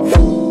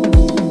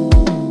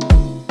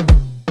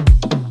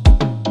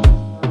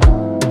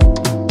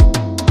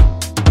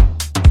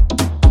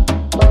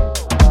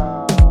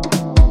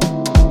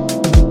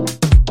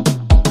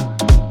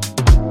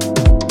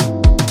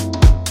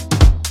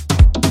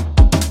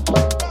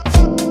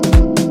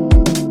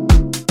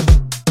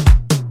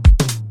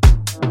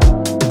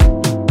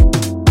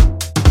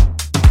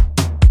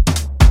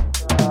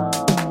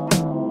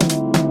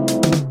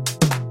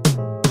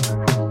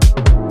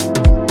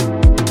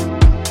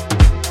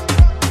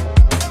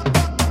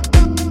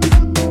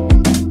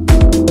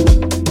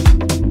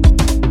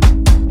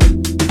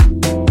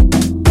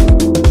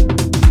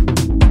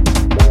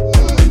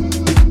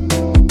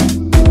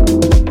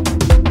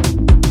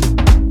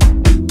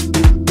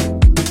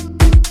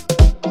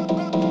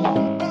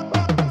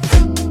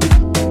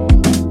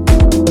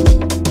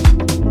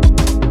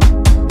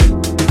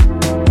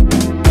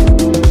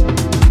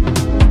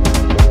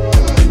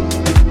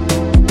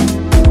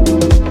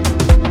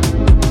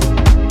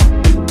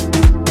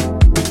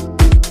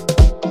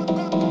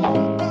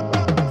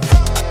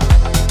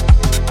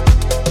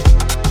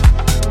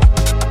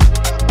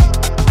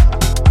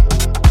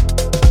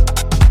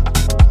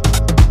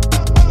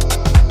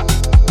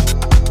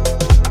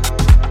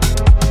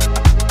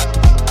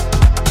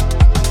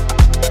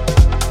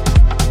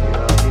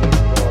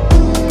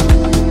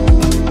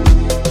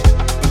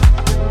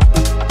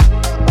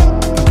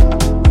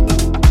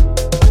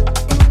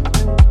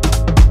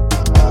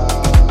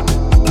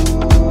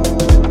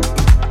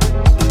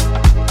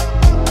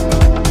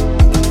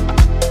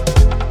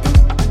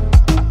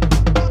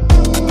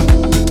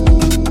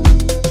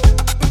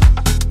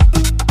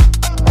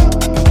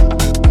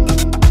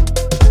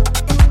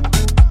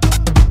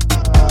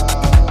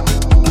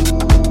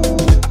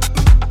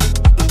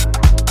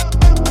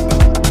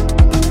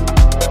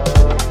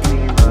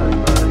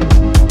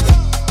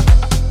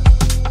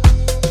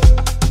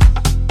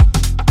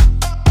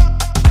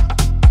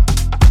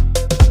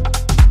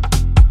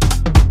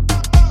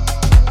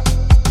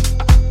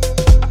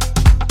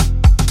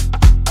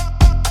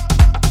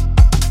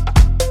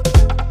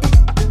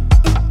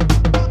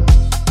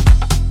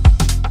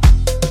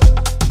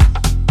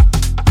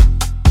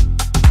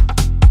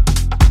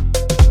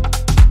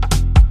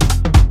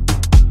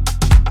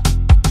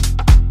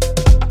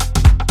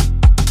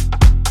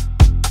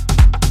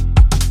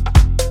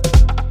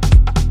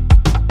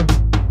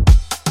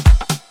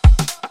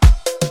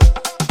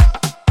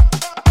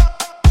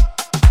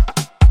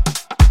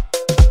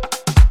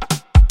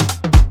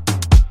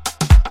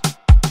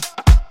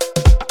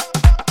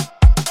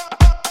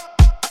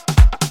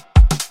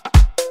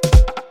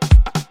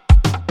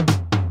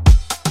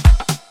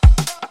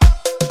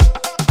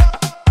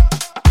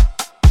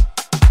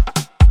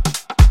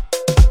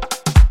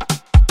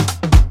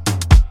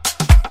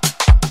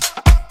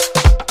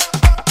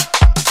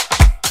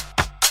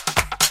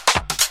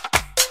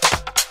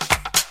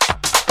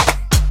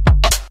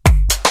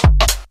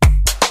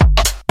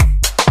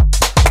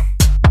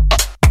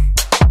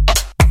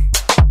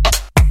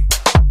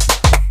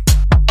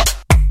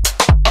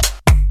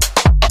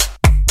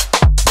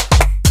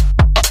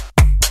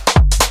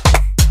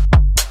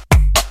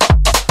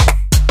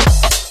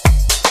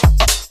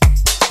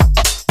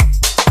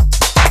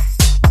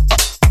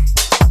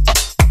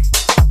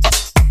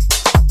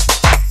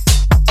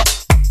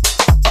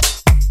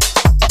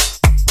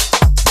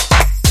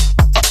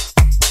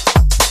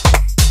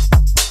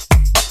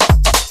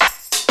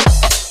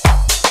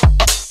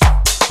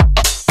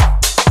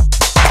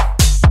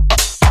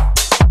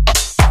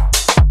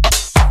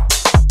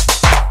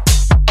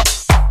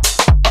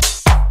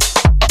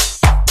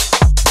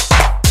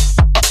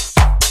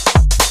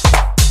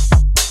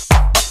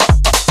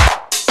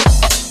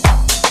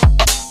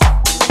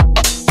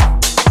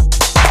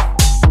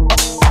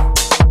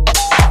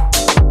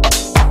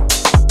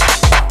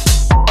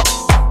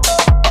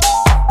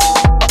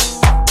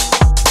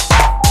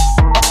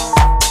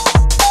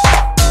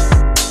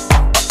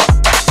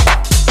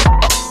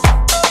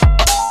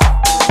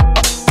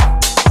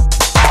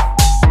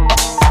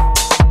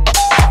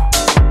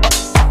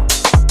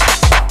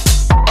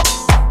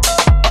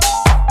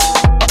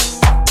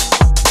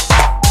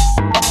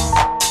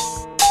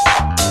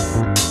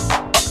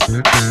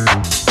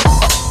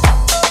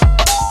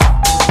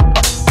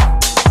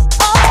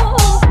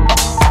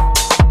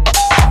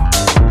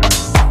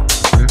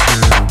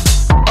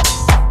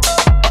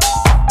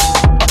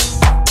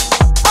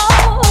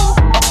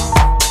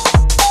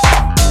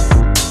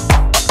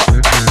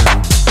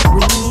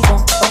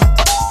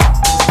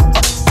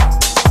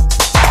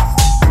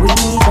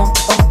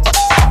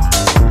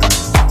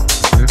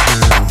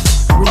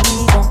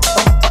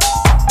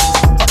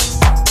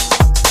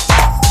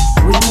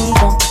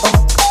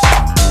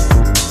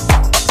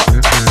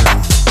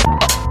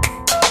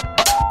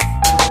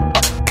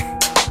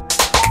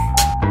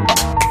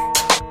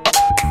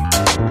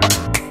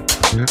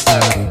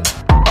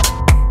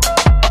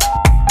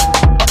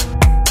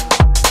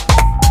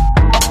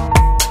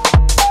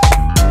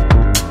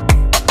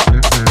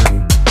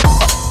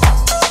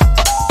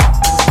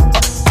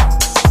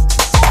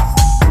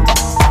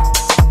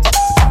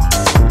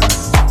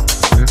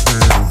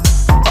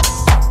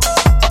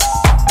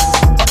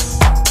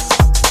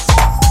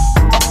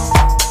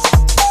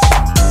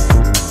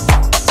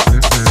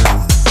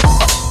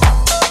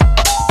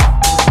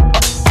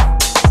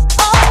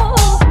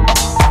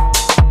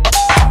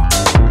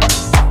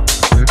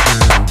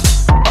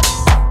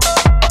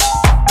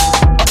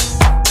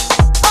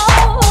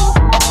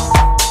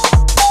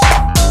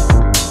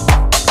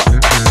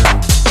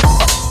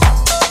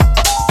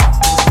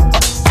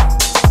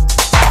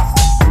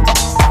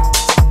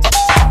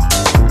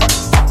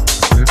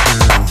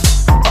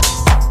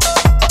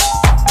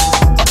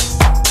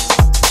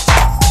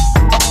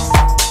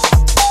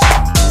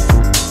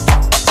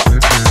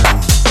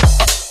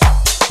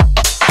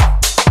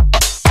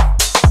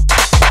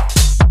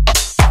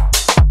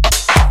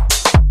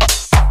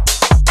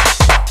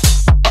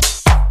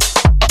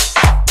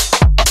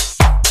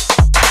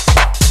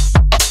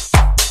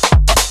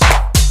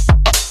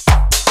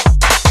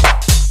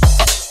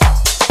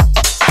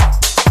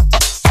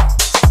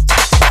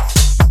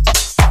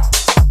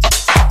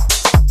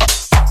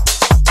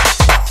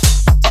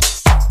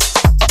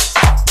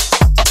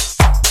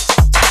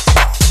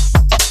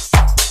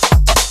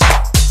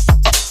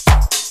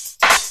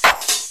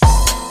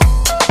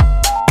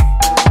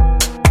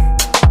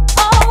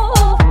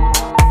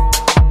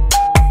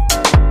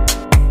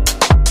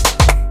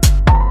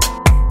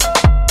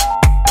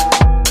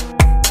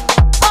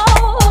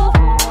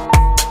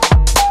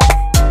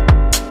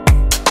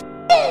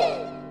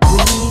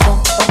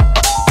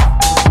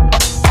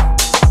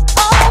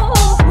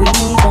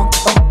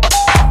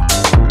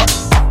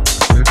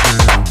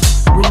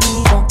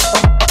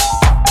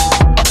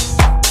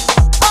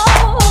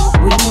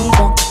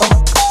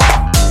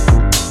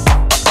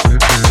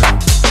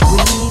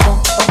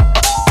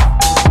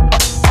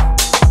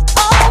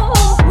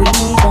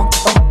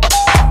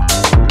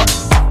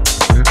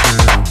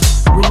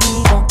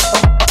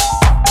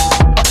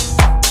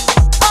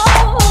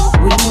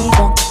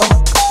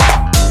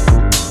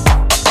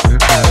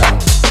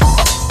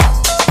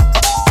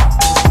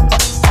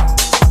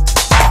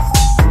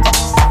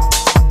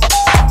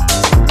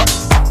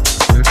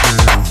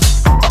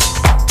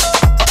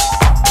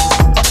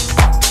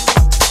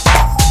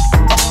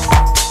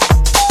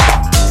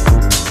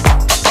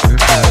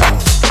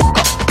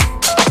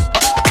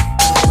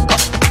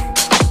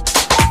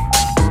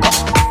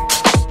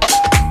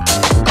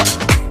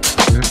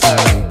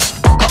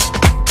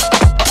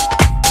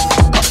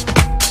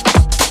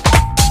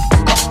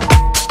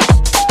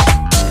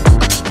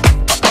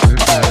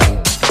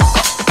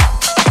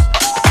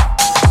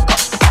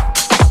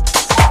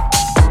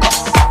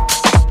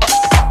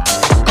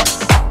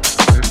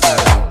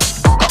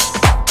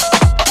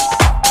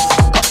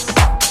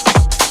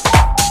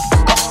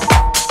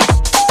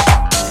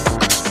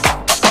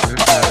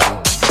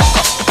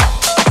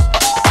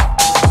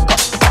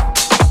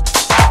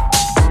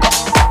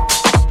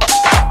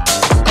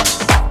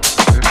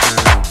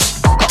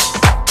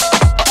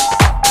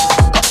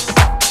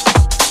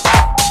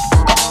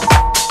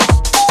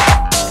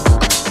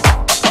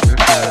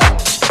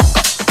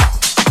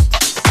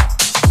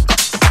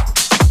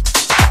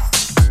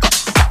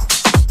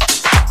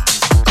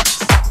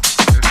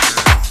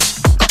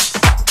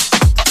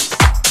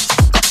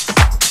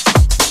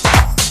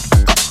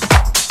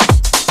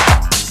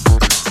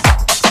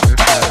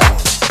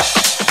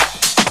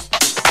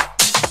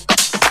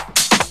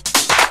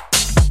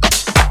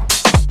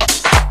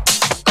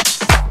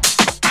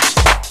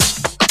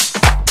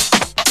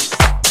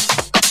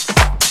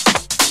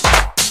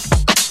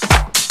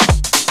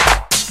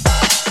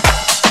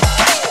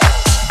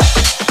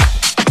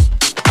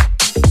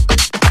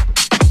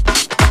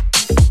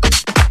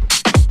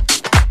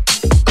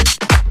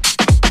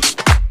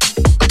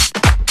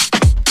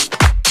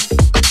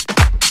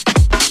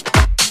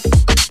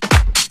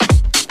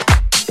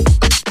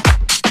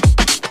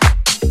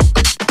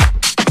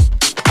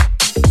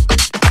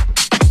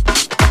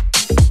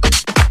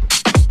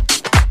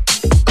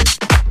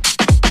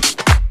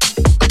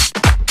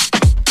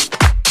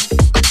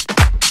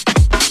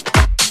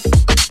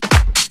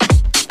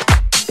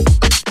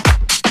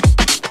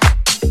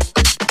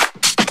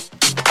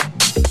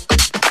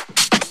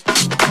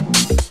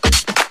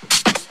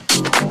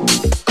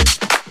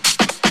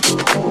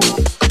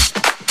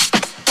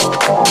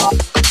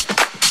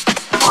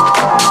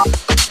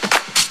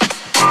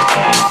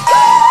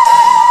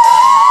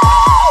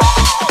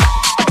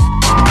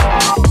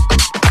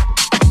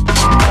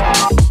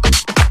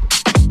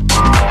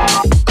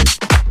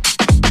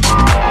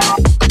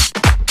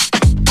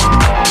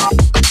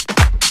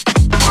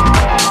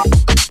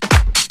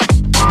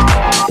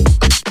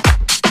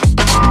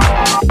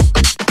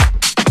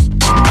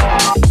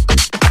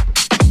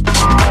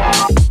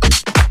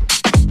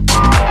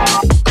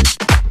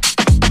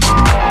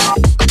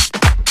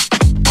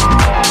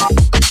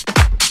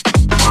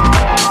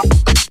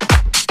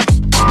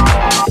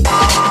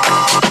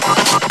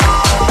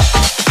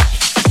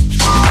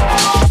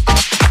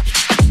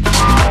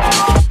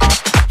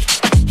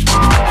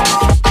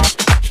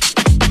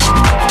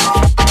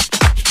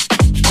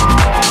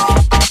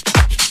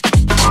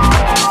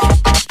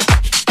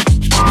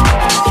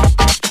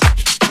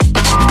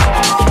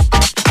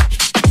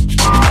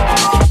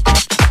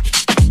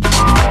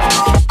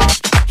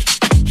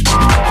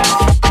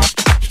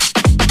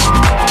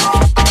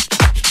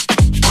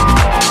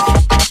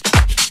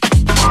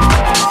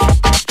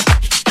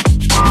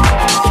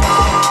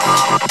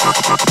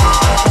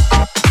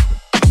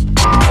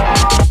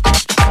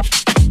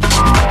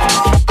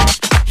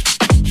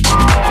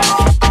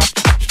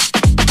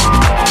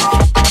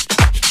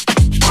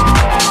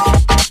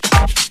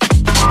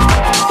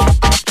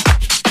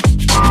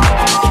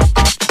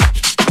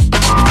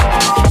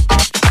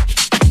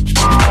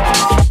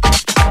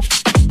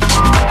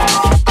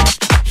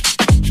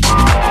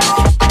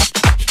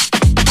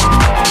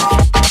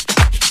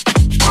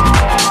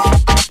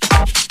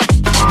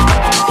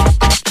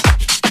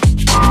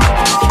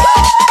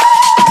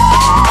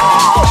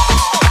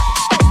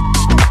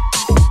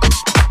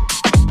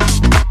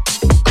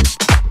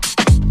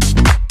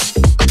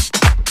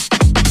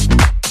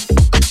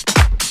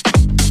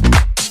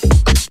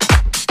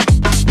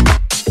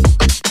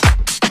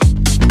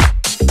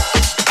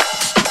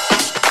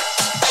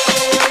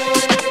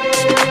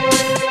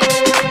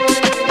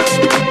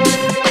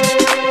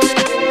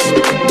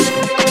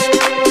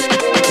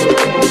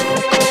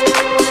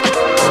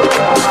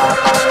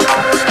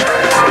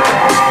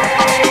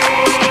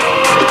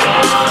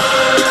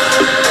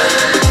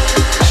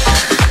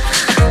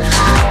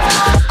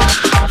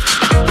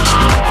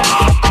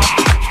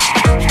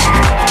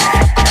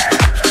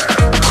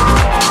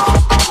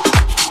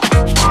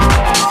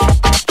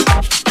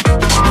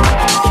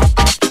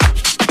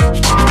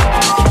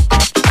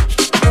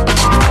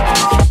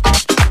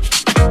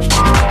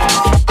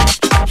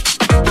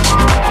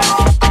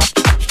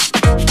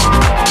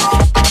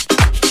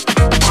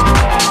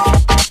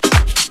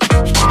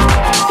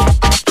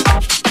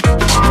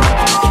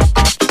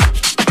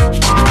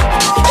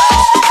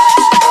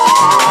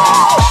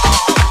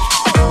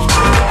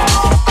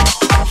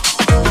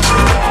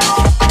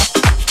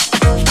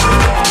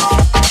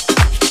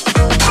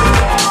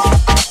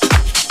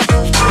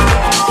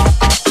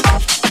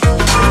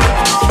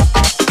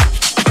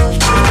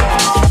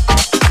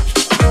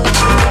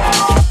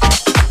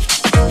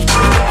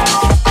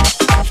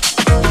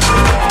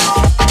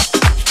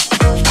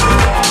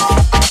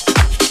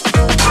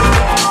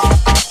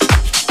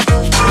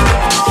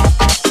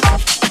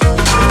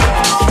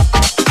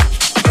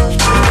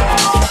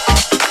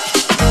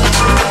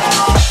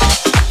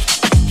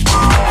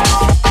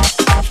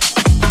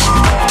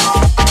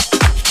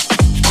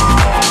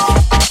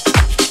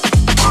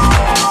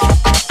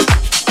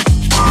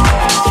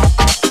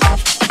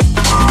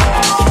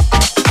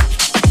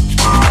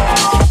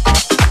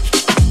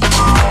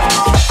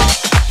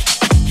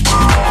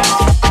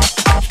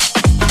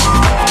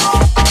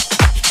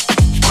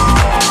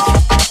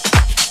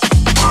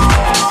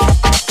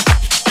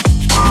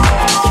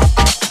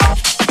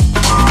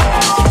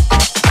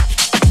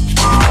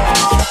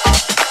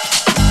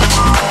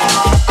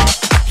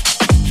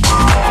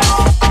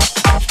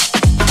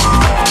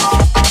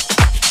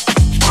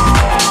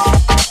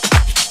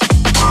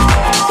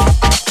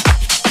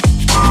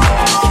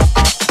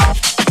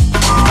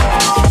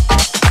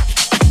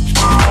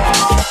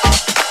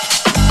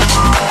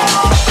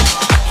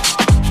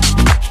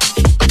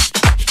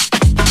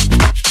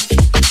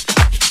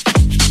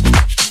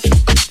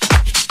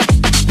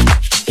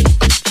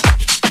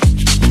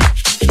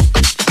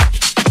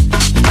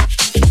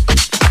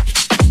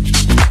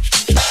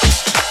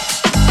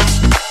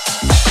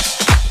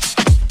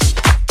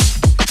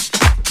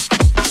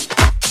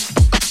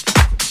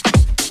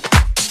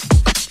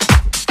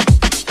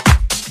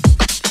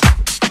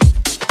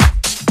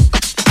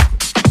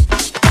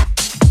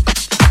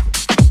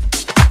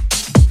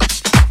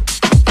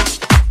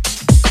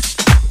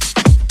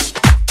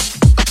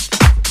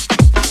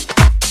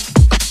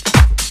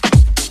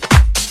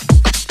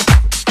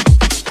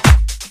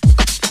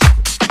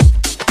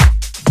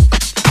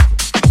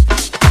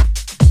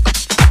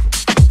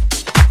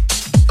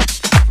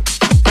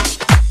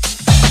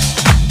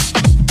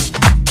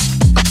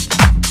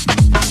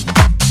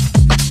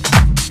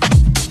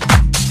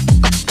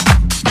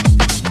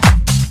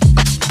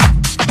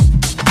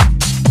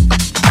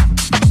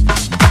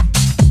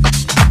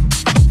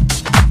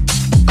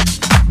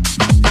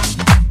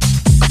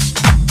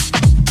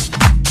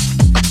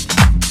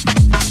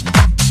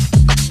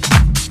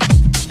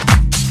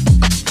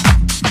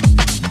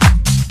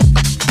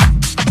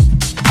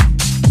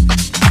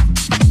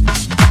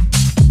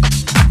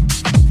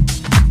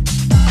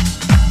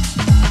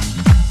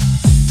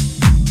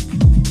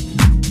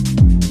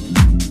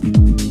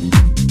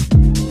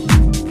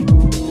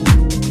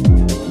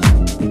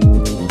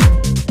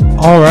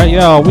 All right,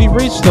 y'all, we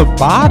reached the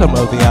bottom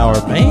of the hour.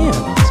 Man,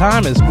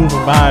 time is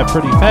moving by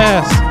pretty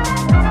fast.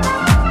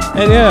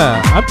 And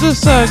yeah, I'm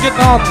just getting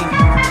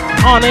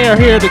on air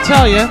here to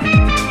tell you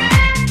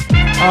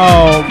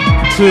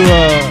to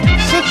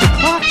set your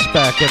clocks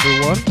back,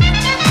 everyone.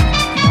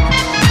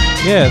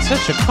 Yeah,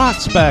 set your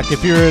clocks back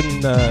if you're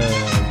in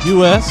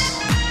U.S.,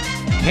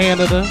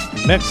 Canada,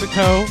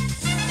 Mexico.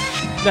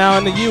 Now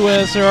in the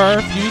U.S., there are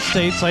a few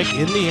states like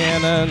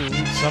Indiana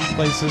and some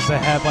places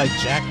that have like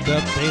jacked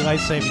up daylight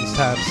savings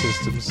time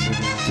systems and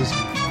just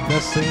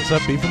mess things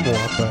up even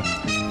more. But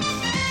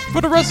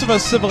for the rest of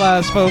us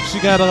civilized folks,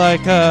 you gotta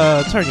like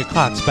turn your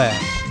clocks back.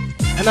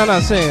 And I'm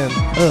not saying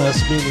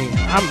us, meaning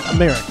I'm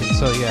American,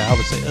 so yeah, I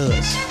would say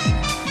us.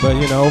 But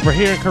you know, over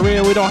here in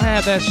Korea, we don't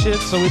have that shit,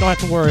 so we don't have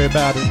to worry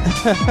about it.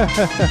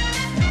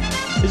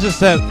 It's just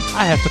that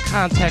I have to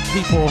contact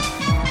people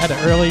at an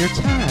earlier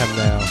time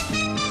now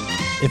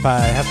if I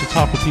have to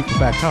talk with people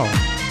back home.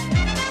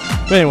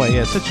 But anyway,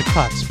 yeah, set your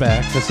clocks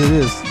back, because it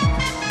is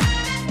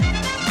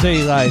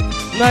daylight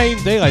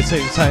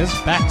savings time.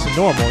 It's back to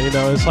normal, you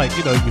know. It's like,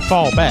 you know, you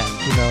fall back,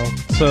 you know.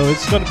 So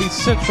it's going to be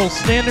Central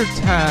Standard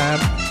Time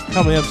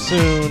coming up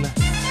soon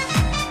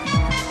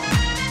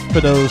for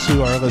those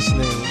who are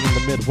listening in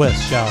the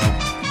Midwest, y'all.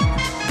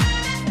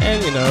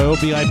 And, you know, it'll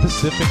be like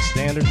Pacific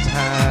Standard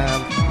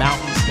Time,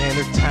 Mountain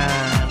Standard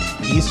Time,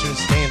 Eastern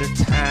Standard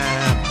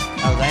Time,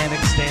 Atlantic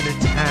Standard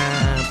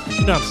Time.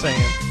 You know what I'm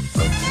saying?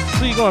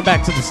 So you're going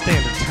back to the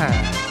standard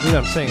time. You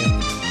know what I'm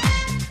saying?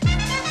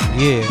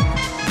 Yeah.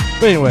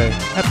 But anyway,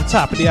 at the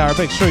top of the hour,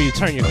 make sure you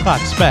turn your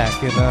clocks back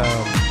and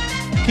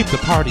keep the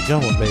party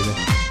going, baby.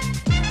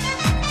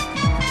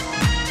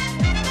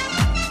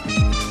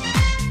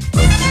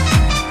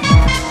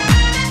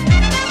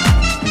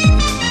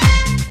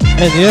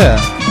 And yeah,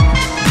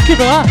 keep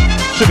it locked.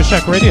 Sugar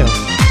Shack Radio.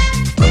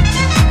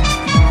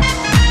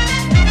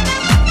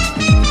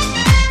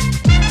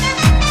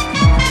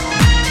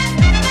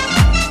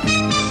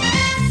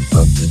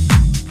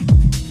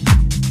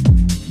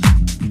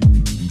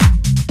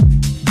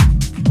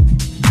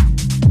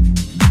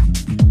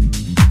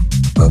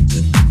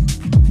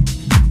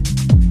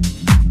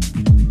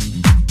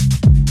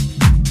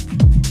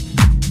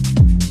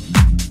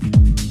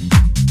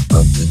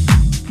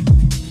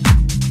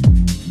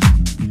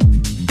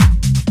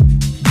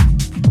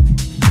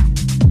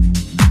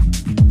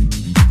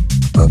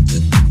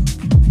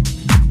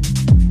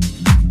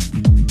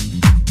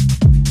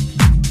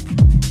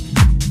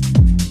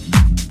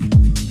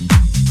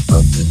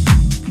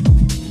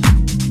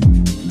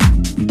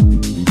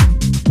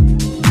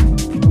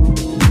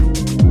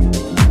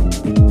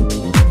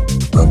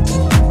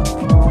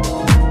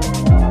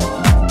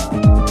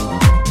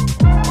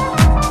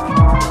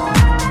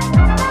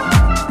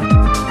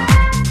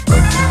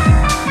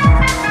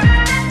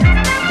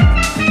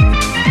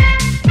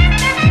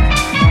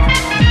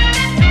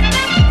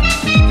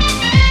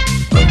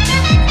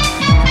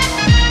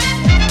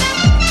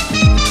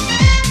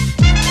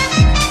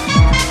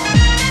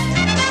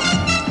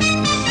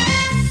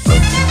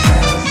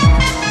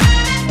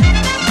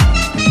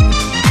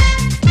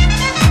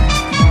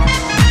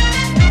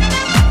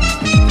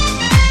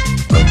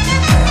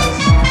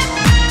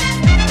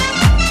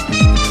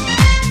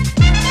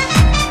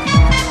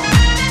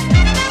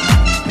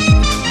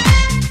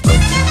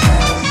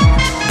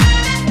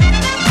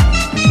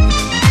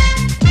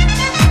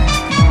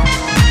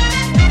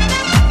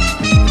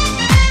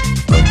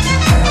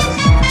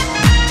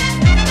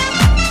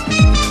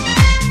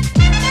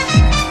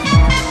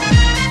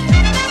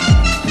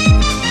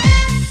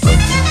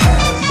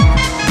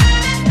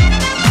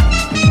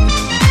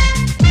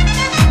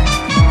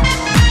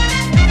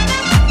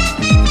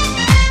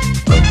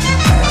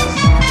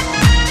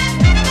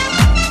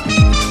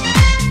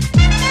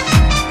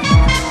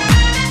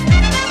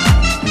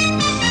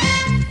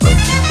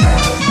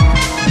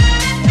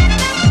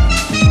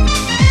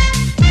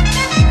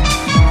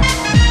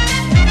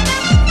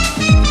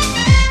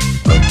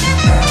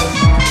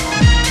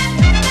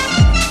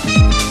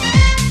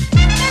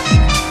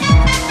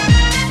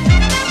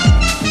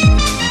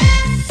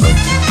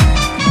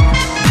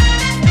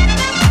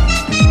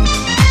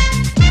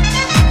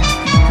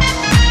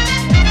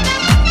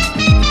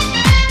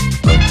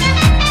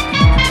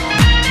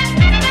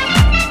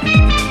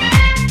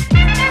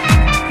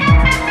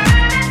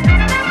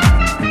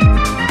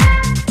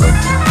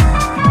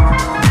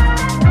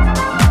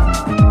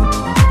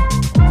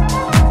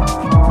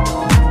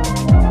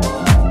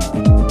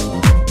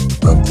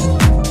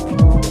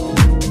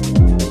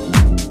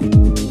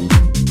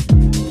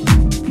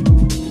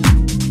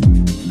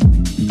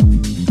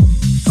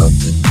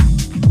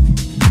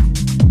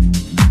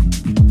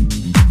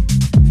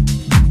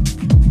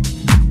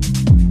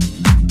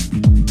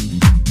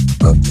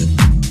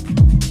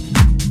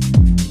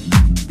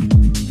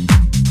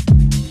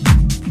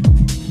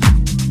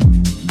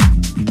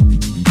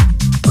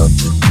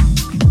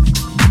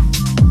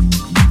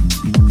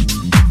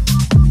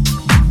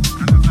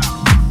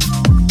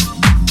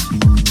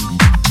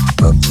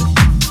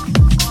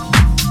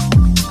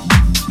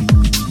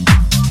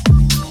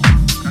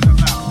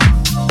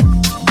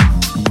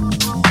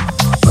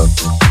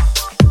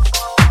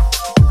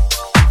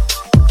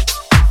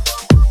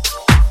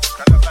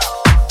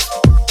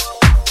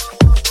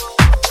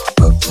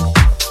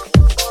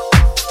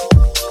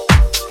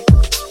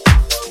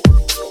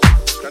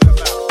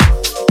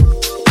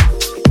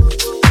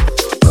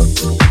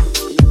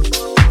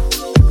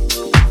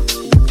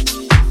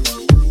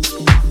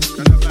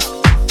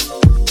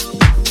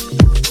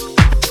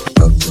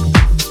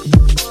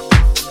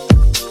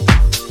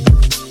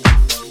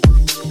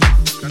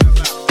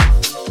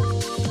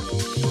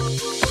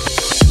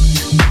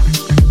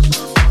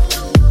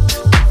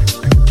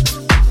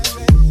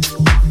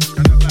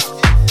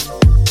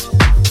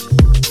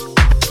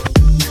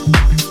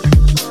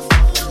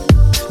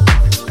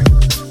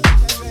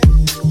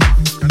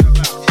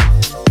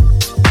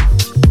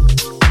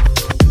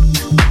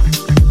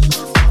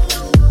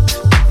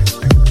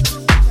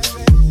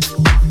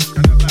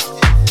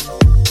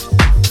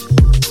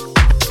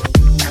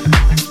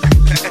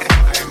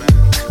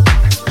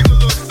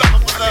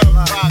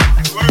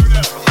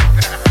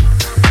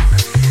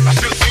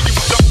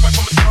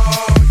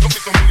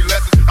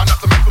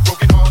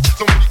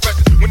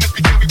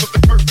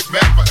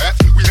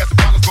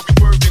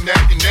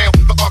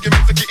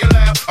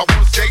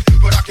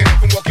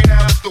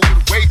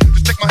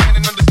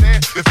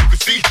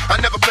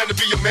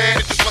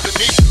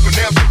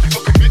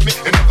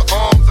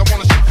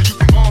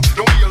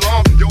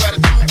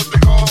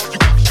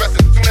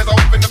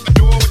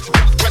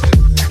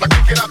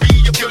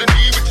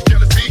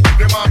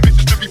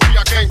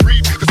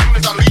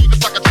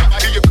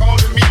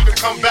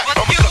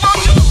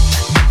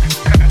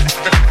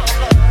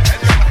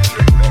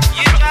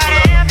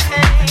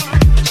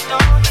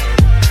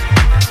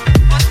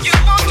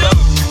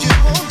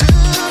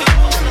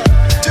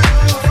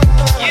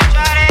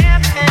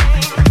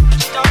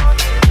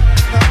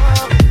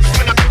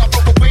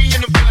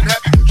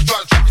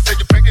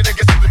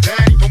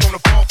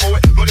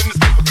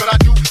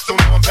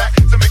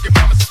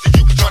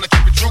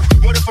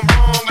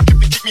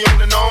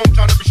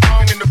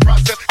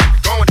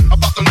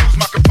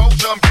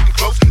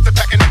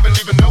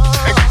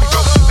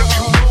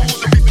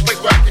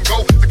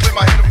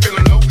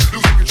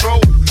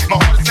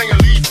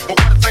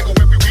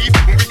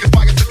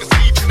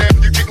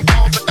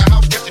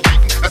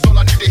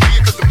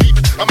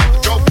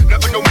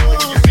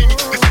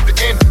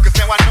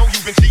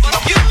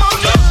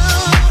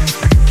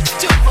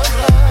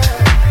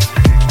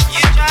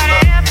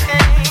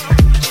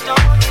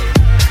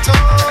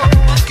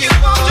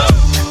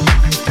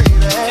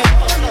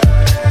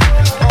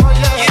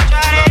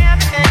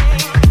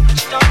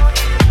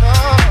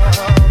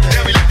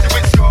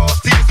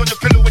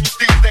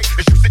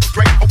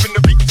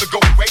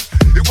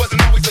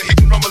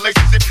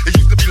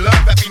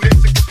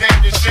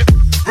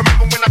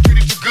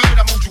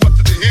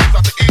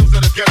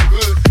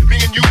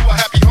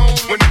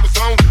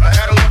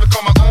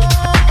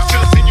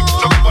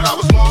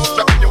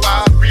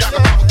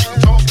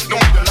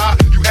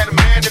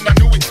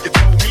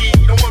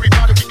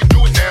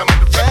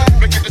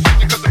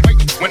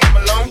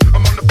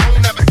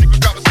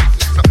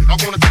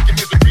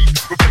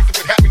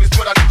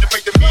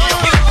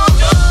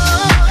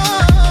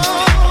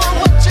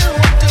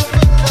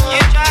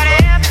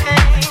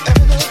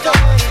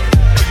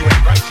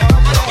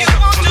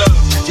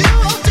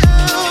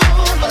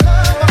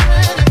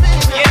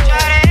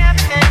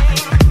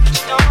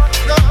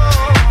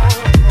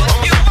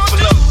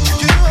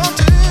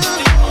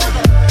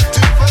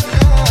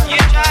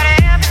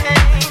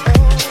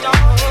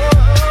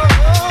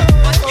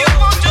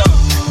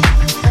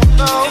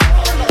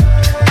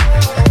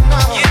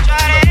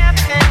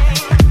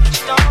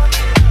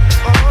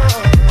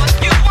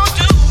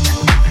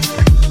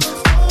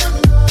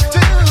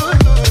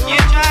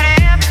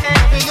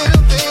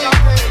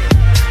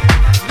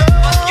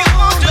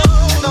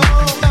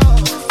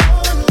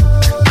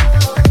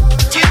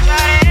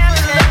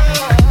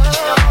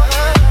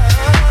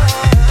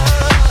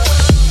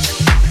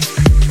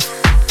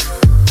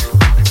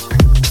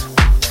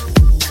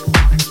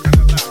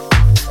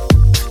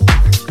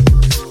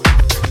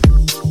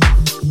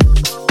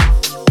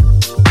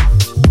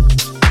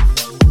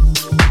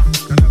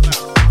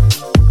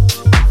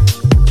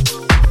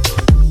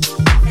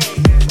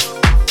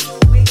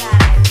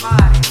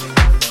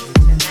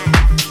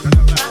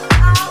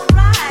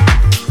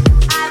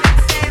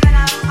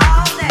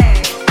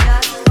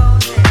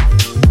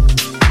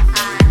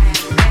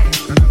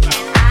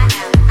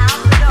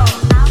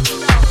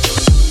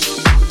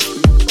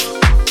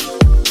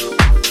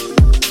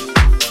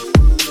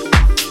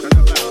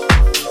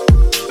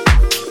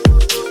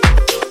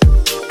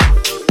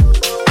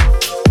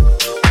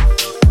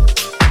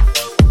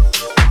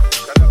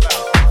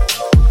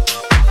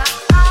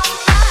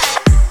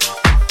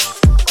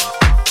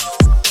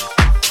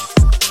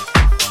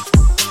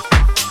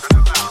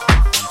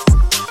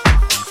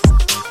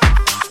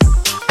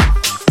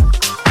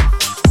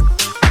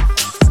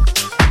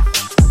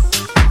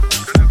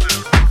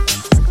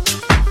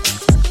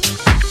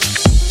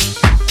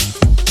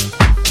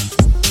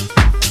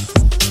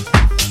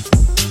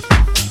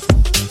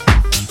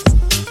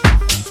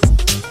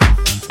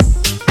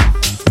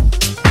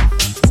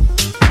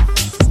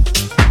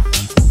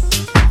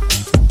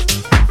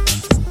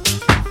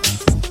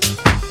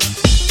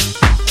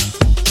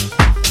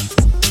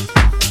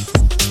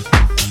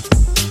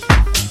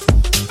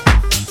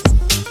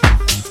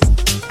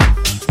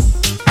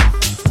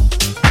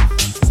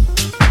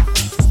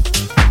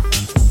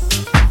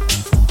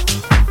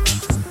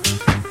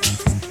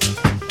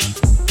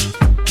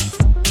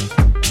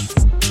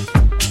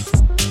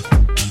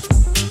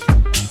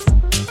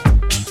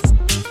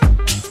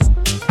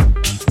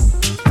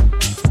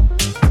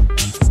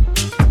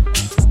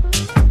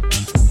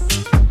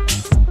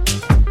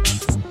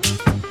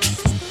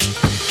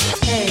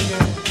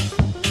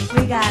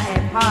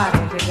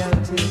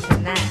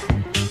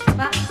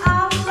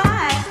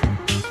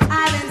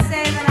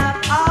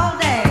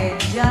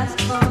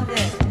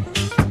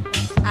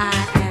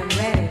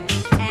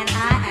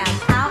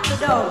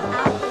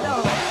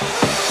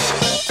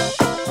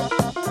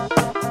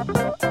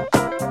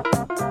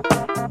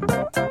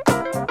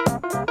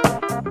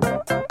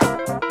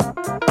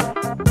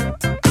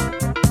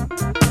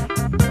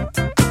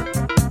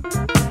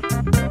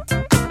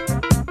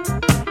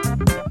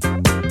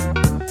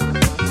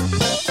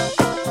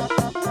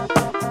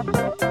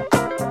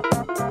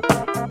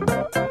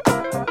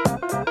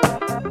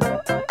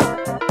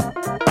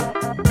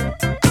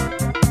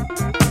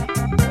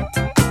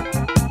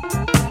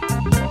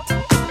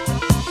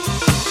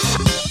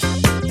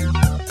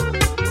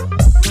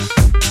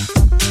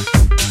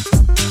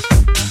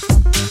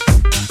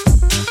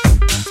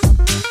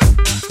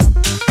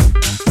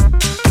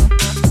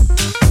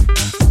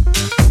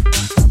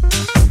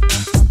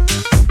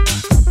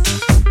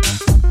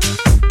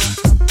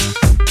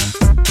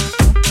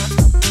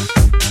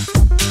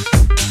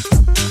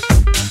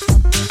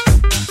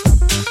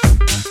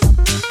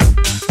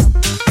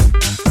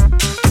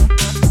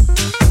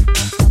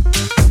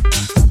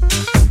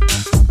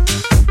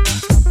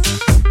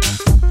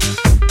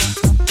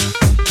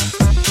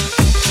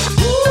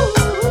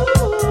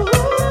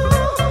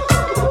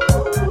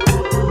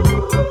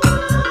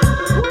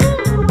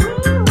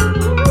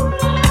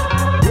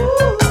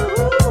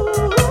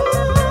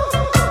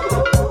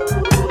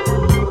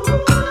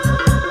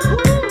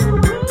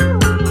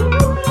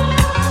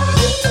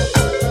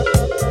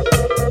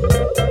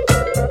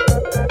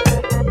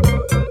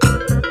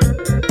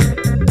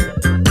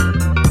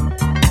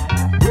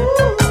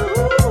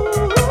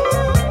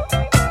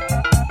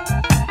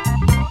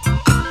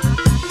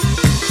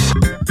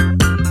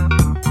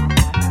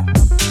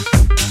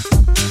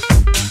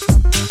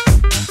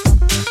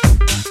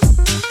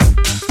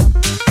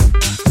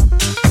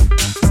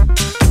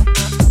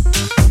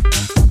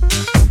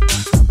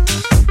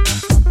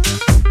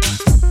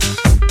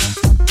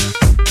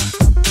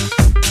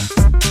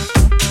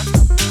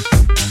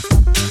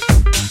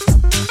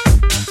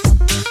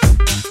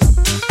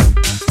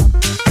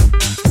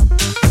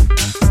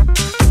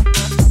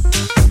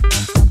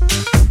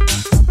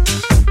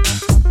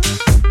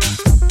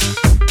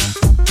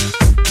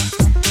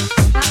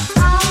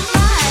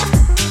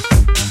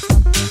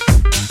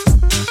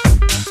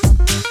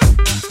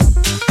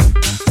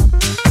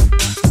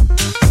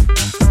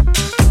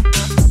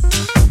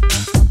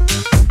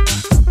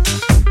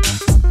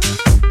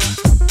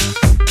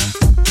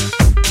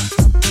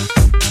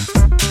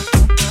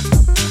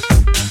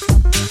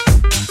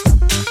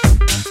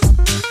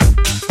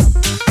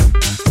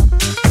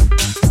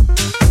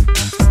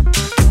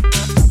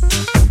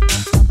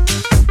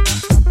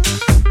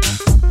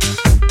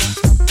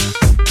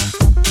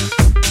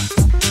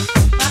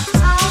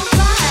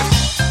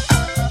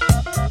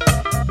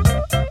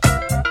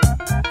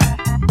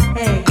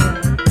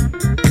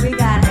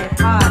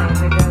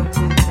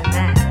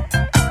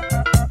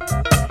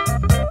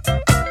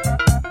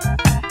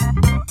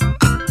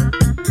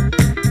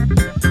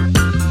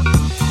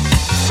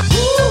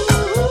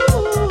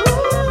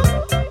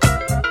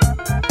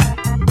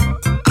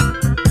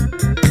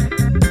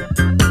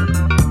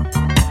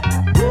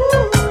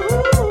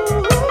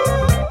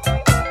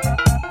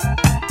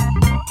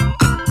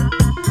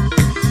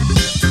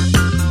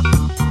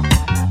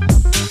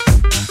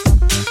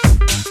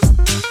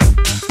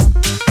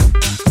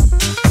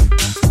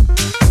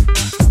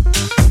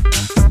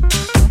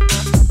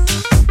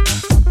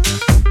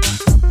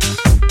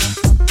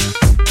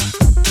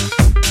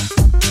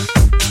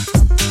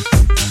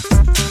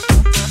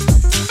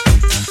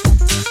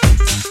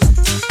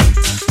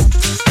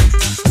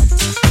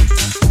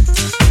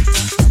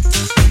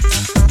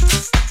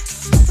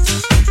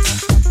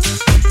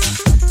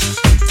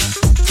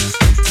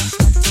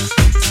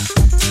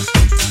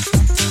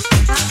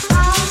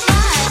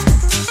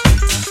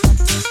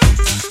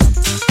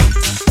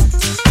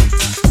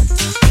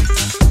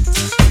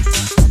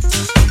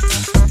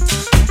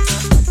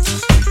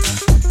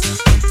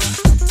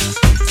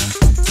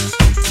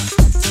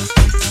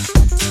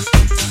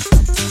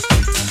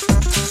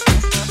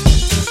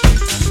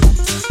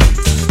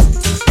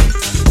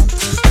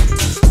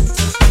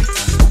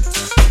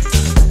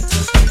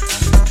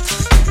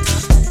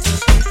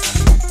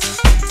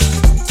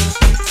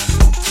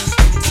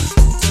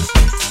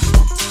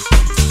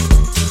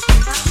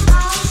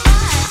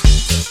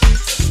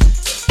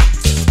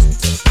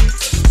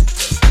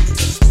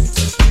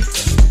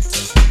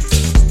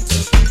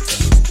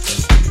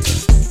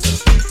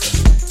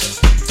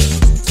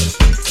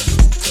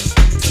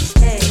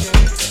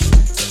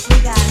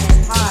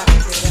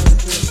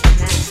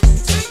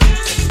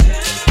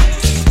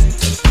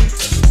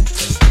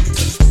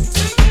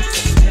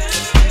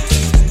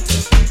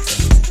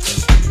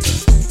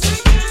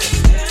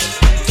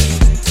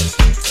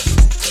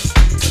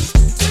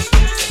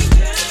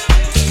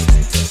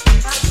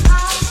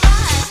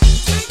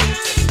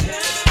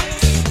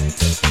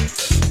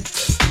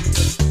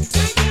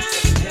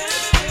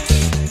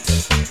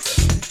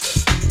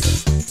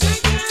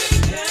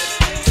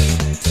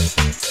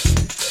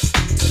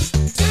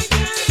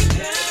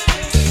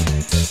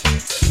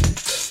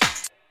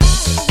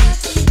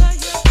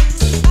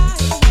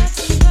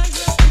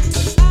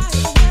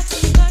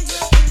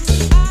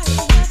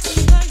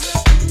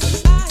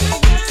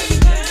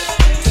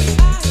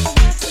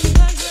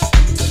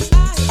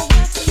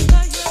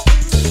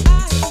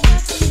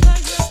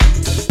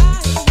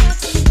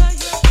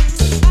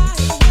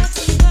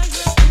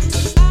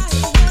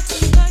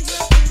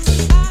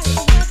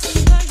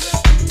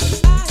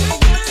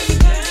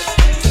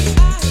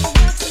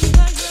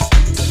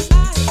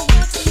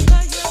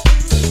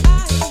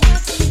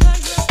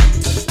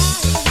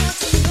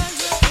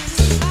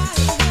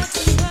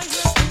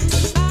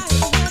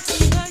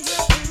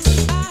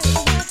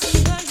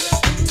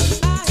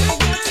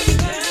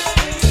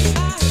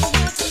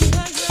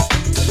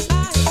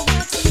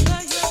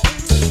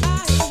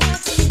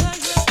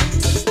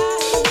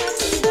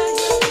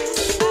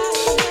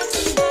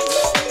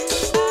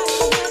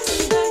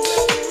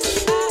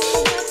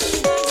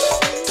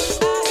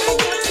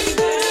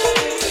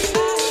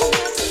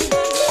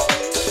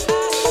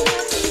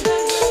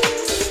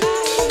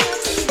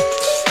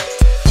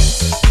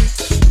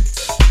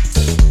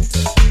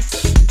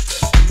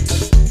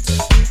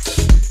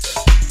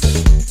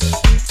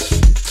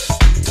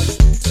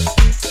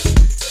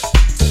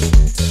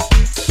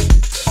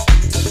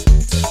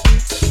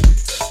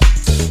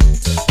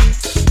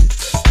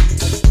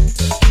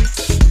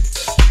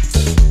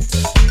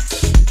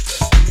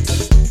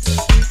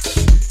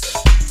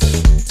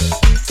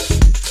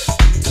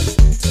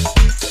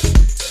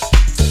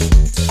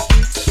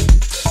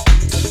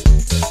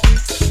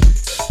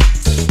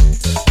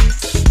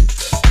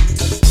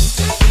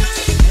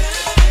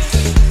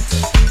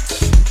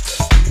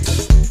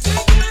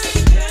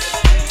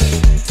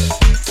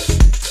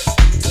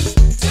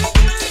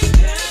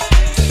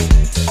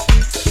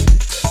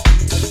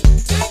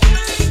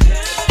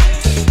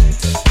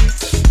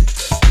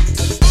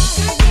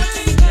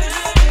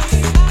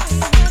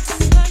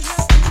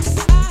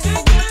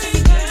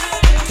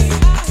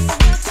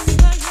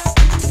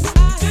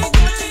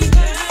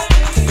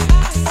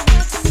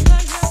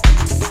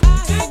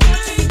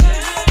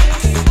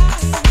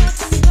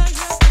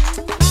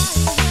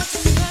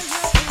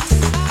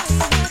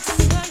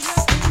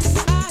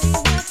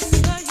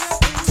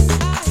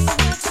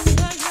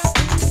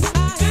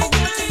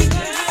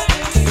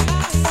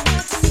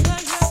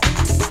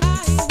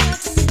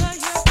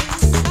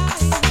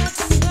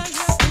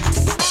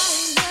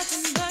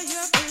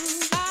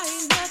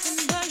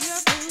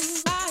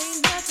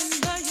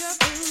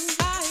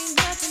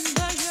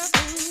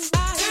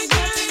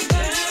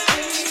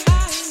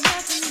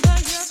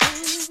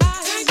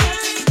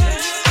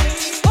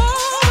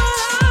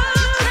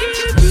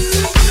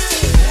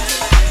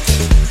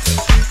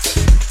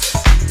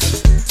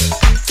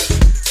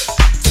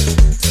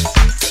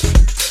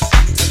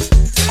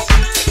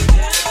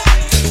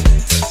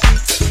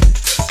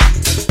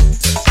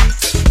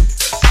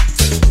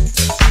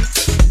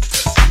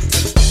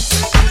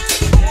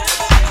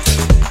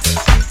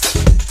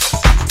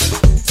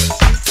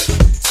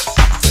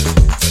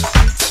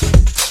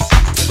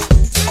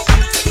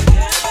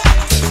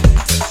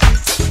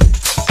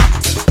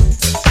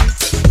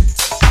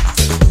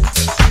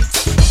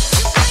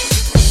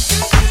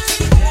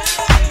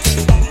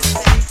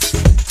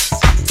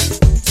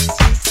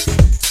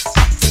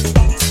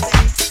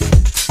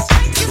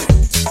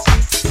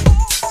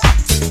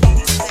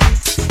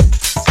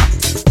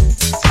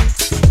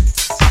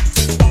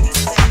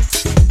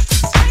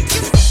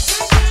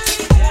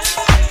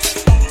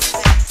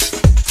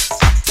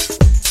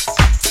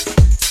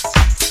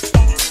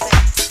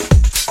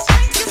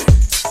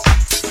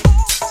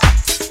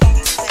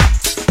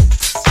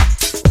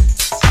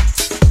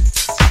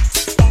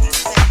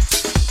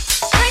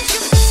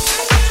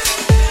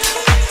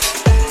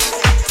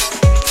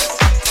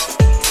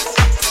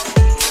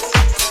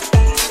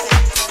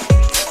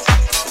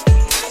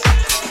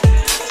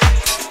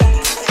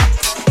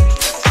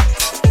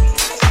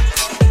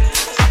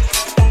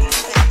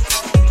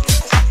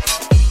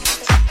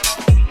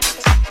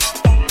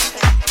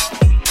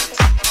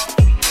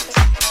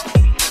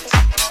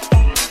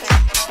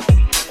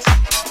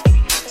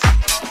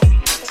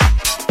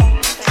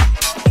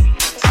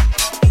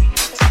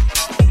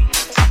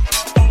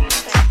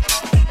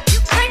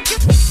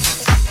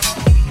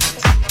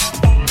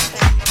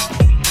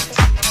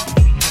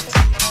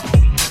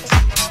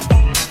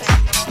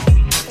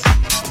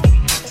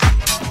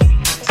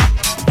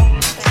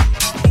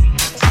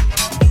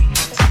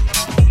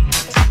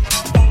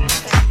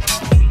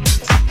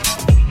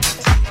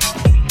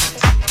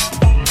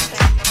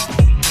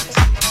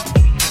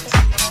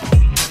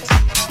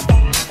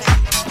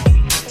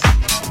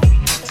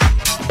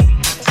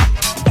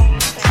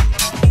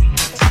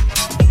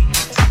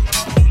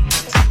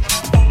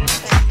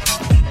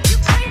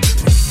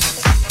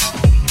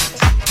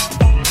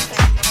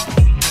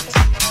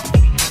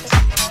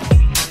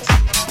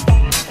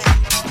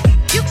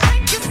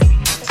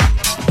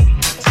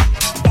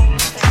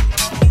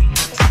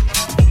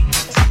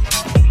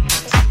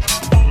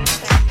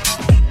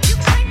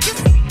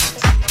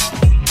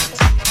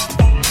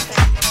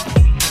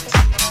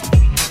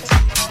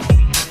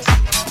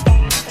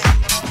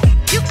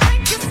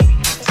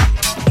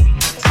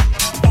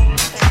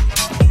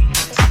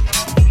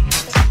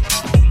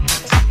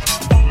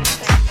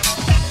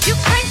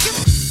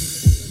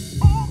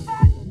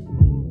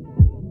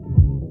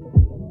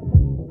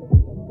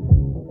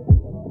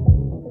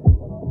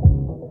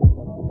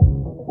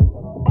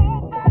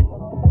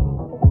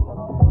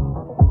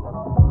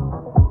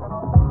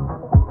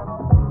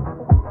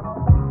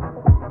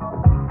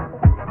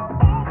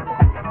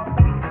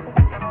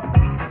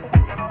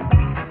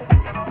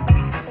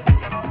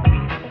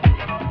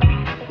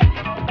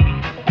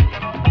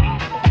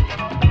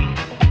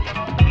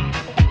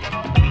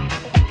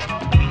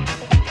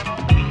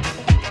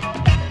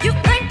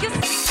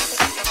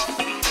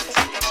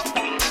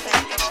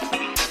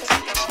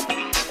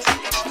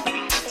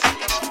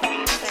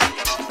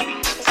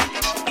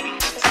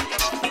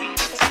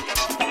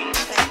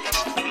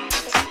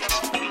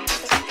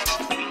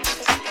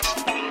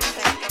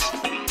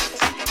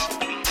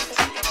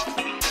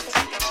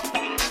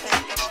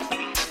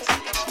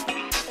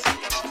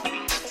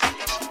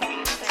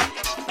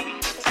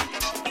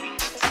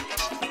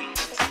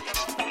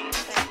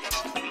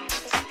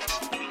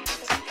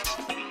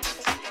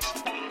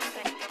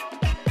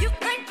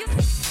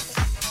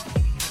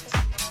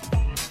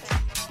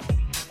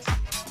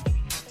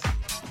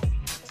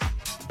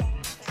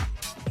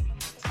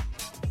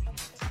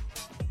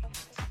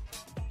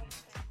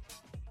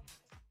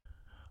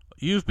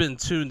 You've been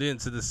tuned in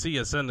to the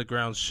CS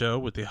Underground show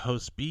with your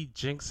host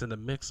B.Jinx in the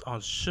mix on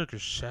Sugar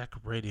Shack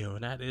Radio,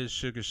 and that is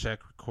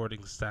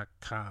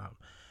SugarShackRecordings.com.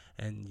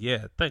 And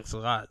yeah, thanks a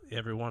lot,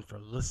 everyone, for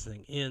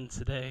listening in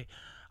today.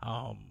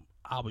 I'll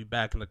be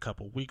back in a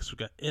couple weeks. We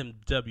got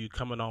MW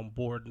coming on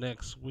board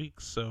next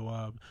week,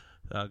 so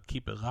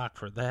keep it locked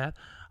for that.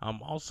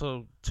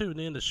 Also, tune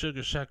in to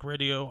Sugar Shack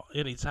Radio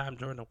anytime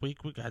during the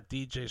week. We got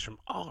DJs from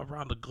all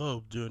around the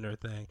globe doing their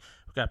thing.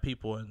 We got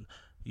people in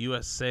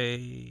USA,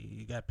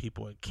 you got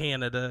people in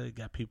Canada, you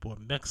got people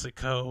in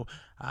Mexico.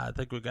 I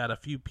think we got a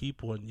few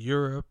people in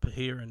Europe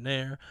here and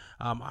there.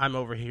 I'm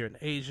over here in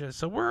Asia,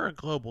 so we're a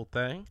global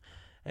thing.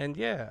 And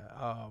yeah,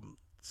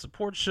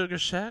 support Sugar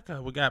Shack.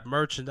 We got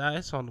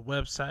merchandise on the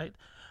website.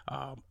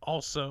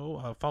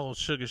 Also, follow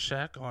Sugar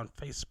Shack on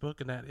Facebook,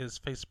 and that is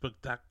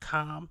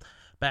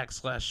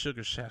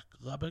facebook.com/Sugar Shack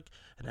Lubbock,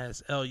 and that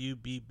is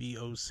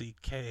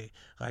LUBBOCK,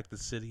 like the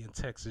city in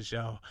Texas,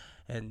 y'all.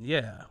 And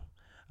yeah,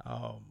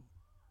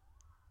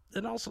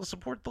 and also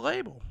support the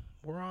label.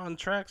 We're on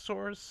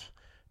TrackSource,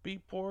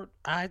 Beatport,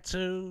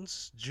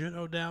 iTunes,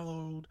 Juno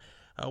Download,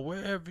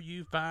 wherever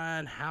you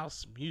find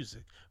house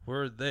music,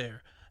 we're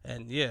there.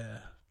 And yeah,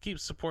 keep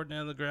supporting the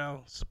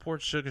underground,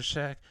 support Sugar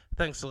Shack.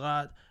 Thanks a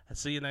lot, and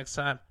see you next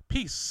time.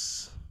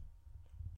 Peace.